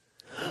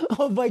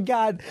 Oh my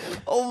god.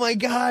 Oh my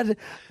god.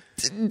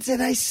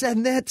 Did I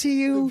send that to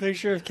you? A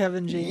picture of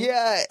Kevin James?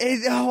 Yeah.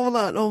 Hold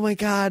on. Oh my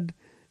god.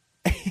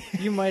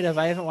 You might have.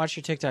 I haven't watched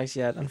your TikToks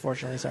yet,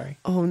 unfortunately. Sorry.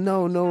 Oh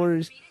no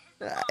worries.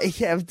 I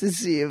have to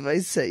see if I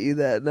sent you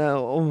that now.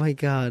 Oh my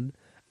god.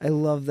 I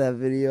love that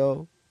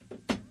video.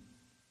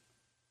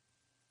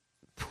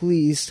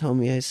 Please tell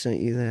me I sent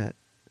you that.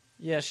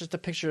 Yeah, it's just a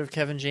picture of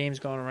Kevin James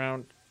going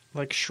around,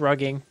 like,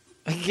 shrugging.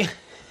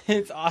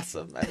 It's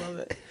awesome. I love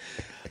it.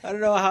 I don't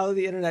know how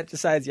the internet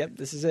decides, yep,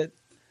 this is it.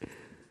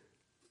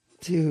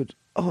 Dude,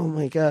 oh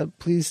my god.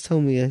 Please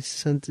tell me I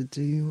sent it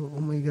to you.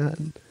 Oh my god.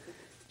 Did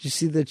you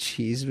see the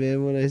cheese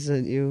man when I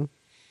sent you?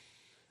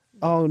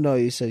 Oh no,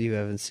 you said you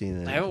haven't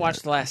seen it. I haven't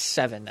watched the last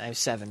 7. I have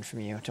 7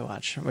 from you to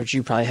watch, which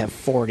you probably have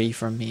 40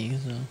 from me.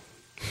 So.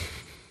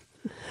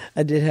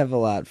 I did have a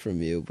lot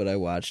from you, but I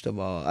watched them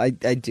all. I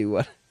do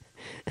want...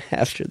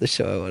 After the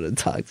show, I want to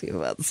talk to you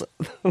about some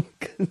of them.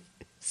 'Cause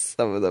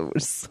some of them were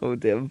so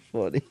damn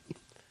funny.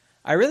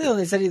 I really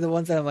only sent you the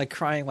ones that I'm, like,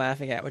 crying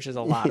laughing at, which is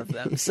a lot of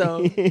them.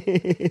 So,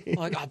 I'm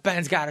like, oh,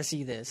 Ben's got to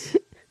see this.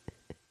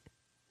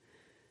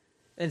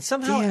 And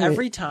somehow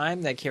every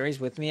time that carries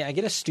with me, I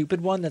get a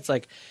stupid one that's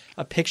like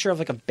a picture of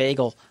like a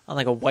bagel on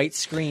like a white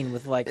screen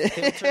with like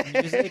filtered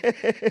music.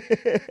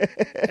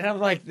 And I'm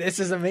like, this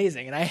is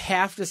amazing. And I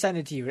have to send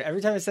it to you. And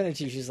every time I send it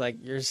to you, she's like,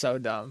 you're so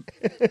dumb.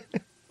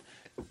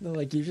 No,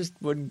 like, you just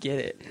wouldn't get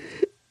it.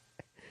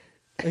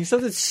 Like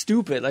something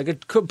stupid, like a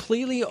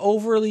completely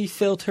overly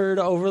filtered,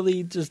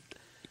 overly just...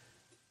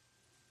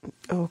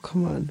 Oh,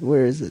 come on.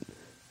 Where is it?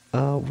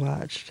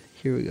 Watched.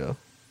 Here we go.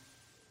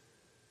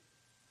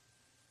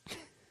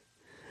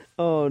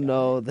 Oh,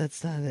 no,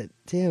 that's not it.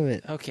 Damn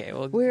it. Okay,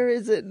 well... Where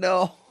is it?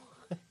 No.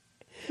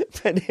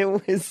 But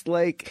it was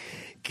like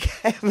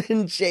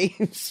Kevin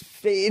James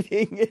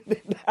fading in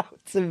and out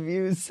to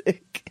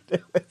music.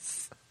 It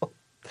was so...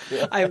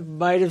 I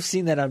might have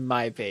seen that on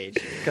my page,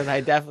 because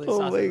I definitely saw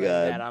something like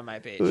that on my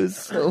page. It was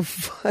so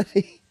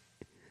funny.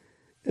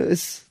 It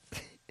was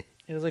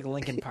like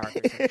Linkin Park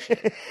or some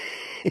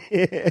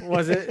shit.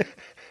 Was it?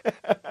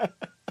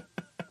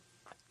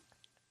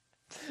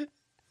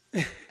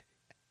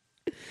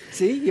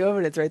 See? You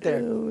opened it. It's right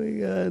there. Oh, my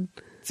God.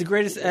 It's the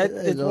greatest.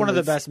 It's one of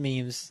the best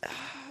memes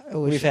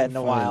we've had in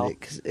a while.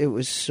 Because it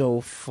was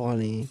so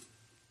funny.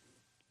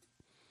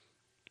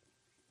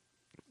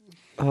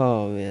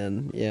 Oh,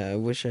 man. Yeah, I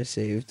wish I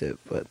saved it,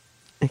 but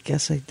I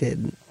guess I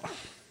didn't.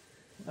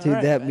 Dude,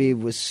 right, that man.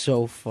 meme was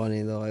so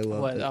funny, though. I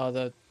loved it.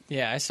 Oh,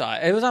 yeah, I saw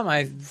it. It was on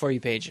my For You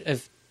page,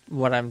 if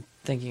what I'm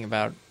thinking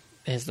about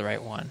is the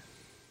right one.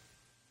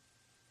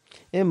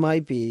 It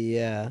might be,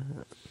 yeah.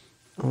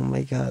 Oh,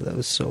 my God, that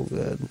was so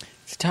good.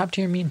 It's a top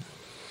tier meme.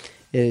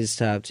 It is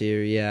top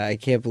tier, yeah. I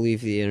can't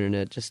believe the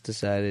internet just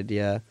decided,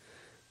 yeah,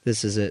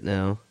 this is it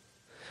now.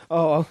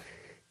 Oh,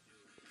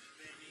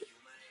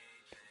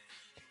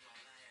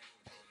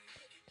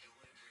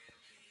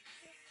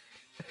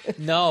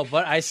 No,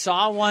 but I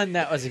saw one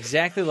that was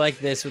exactly like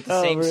this with the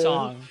Oh, same really?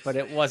 song, but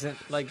it wasn't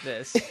like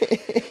this.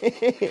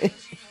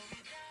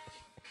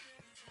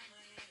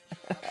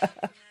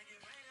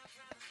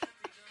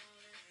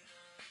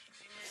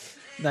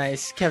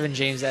 Nice. Kevin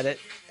James edit.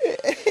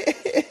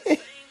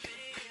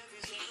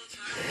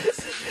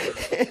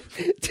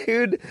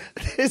 dude,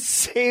 this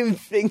same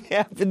thing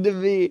happened to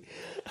me.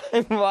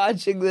 I'm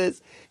watching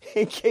this,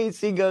 and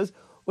Casey goes,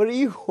 "What are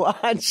you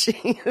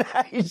watching?" And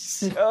I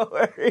show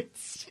her,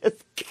 it's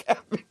just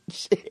Kevin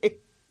James.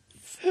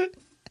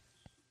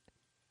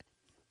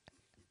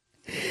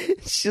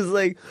 She's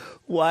like,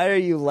 "Why are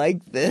you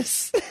like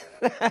this?"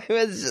 I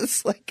was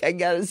just like, I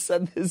gotta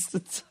send this to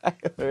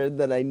Tyler, and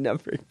then I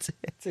never did.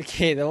 It's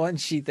okay. The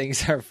ones she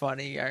thinks are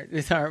funny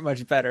aren't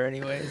much better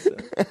anyway. So.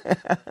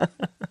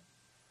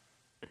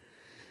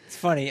 It's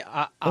funny.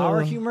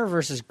 Our humor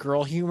versus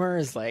girl humor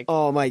is like...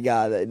 Oh my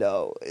God, I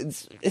know.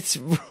 It's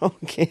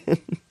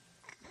broken.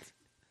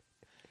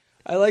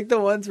 I like the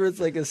ones where it's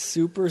like a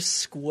super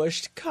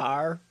squished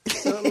car.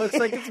 So it looks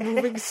like it's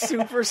moving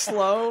super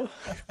slow.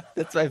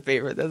 That's my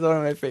favorite. That's one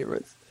of my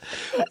favorites.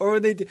 Or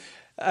when they do...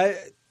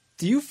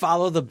 do you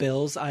follow the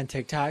Bills on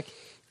TikTok?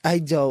 I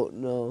don't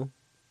know.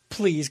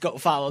 Please go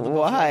follow the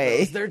Why?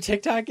 Bills. Their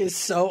TikTok is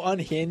so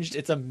unhinged.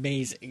 It's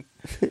amazing.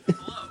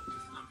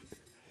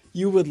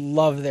 You would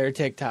love their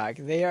TikTok.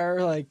 They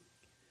are like...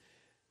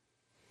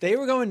 They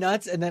were going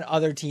nuts, and then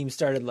other teams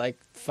started like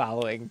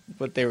following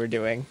what they were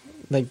doing.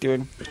 Like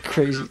doing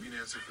crazy...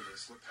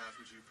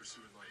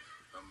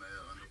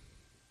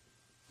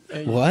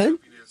 What?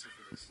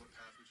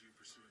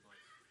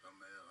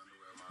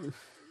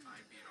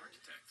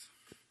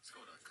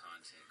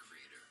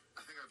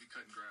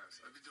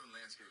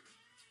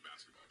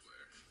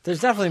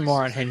 There's definitely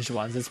more unhinged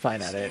ones. That's probably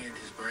not it.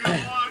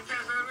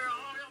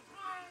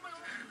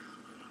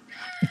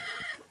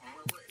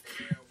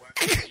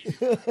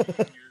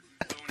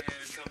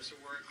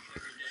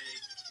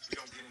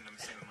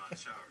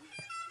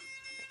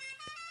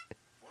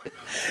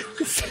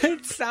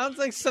 It sounds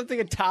like something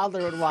a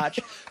toddler would watch,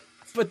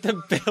 but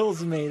the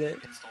Bills made it.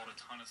 Installed a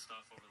ton of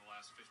stuff over the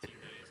last 15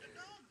 days.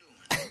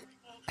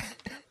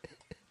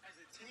 As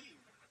a team.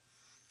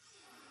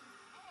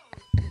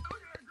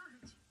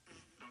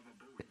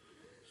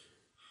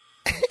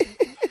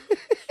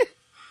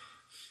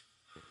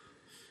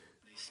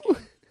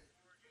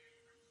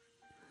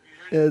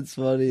 It's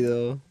funny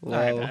though. Wow.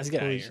 All right, let's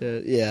get out of Holy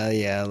here. shit.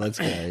 Yeah, let's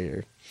get out of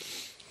here.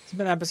 It's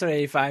been episode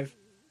 85.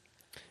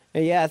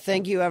 Yeah,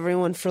 thank you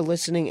everyone for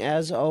listening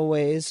as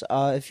always.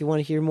 If you want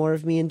to hear more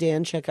of me and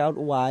Dan, check out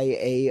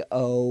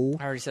YAO.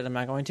 I already said I'm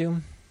not going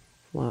to.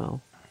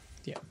 Wow.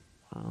 Yeah.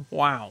 Wow.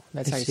 Wow.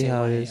 That's I how you see say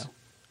how it YAO. is.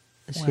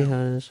 I see how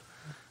it is.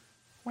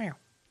 Wow.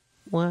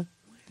 Wow.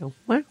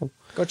 Wow.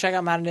 Go check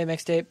out Modern Day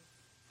Mixtape.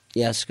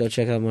 Yes, go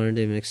check out Modern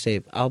Day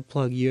Mixtape. I'll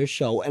plug your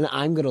show, and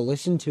I'm going to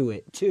listen to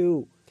it,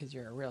 too. Because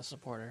you're a real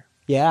supporter.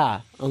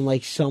 Yeah,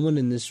 unlike someone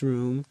in this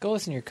room. Go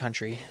listen to your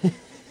country.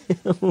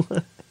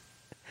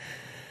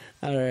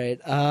 All right.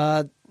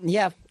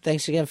 Yeah,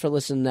 thanks again for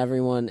listening,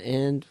 everyone,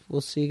 and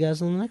we'll see you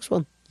guys on the next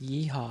one.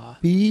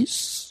 Yeehaw.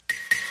 Peace.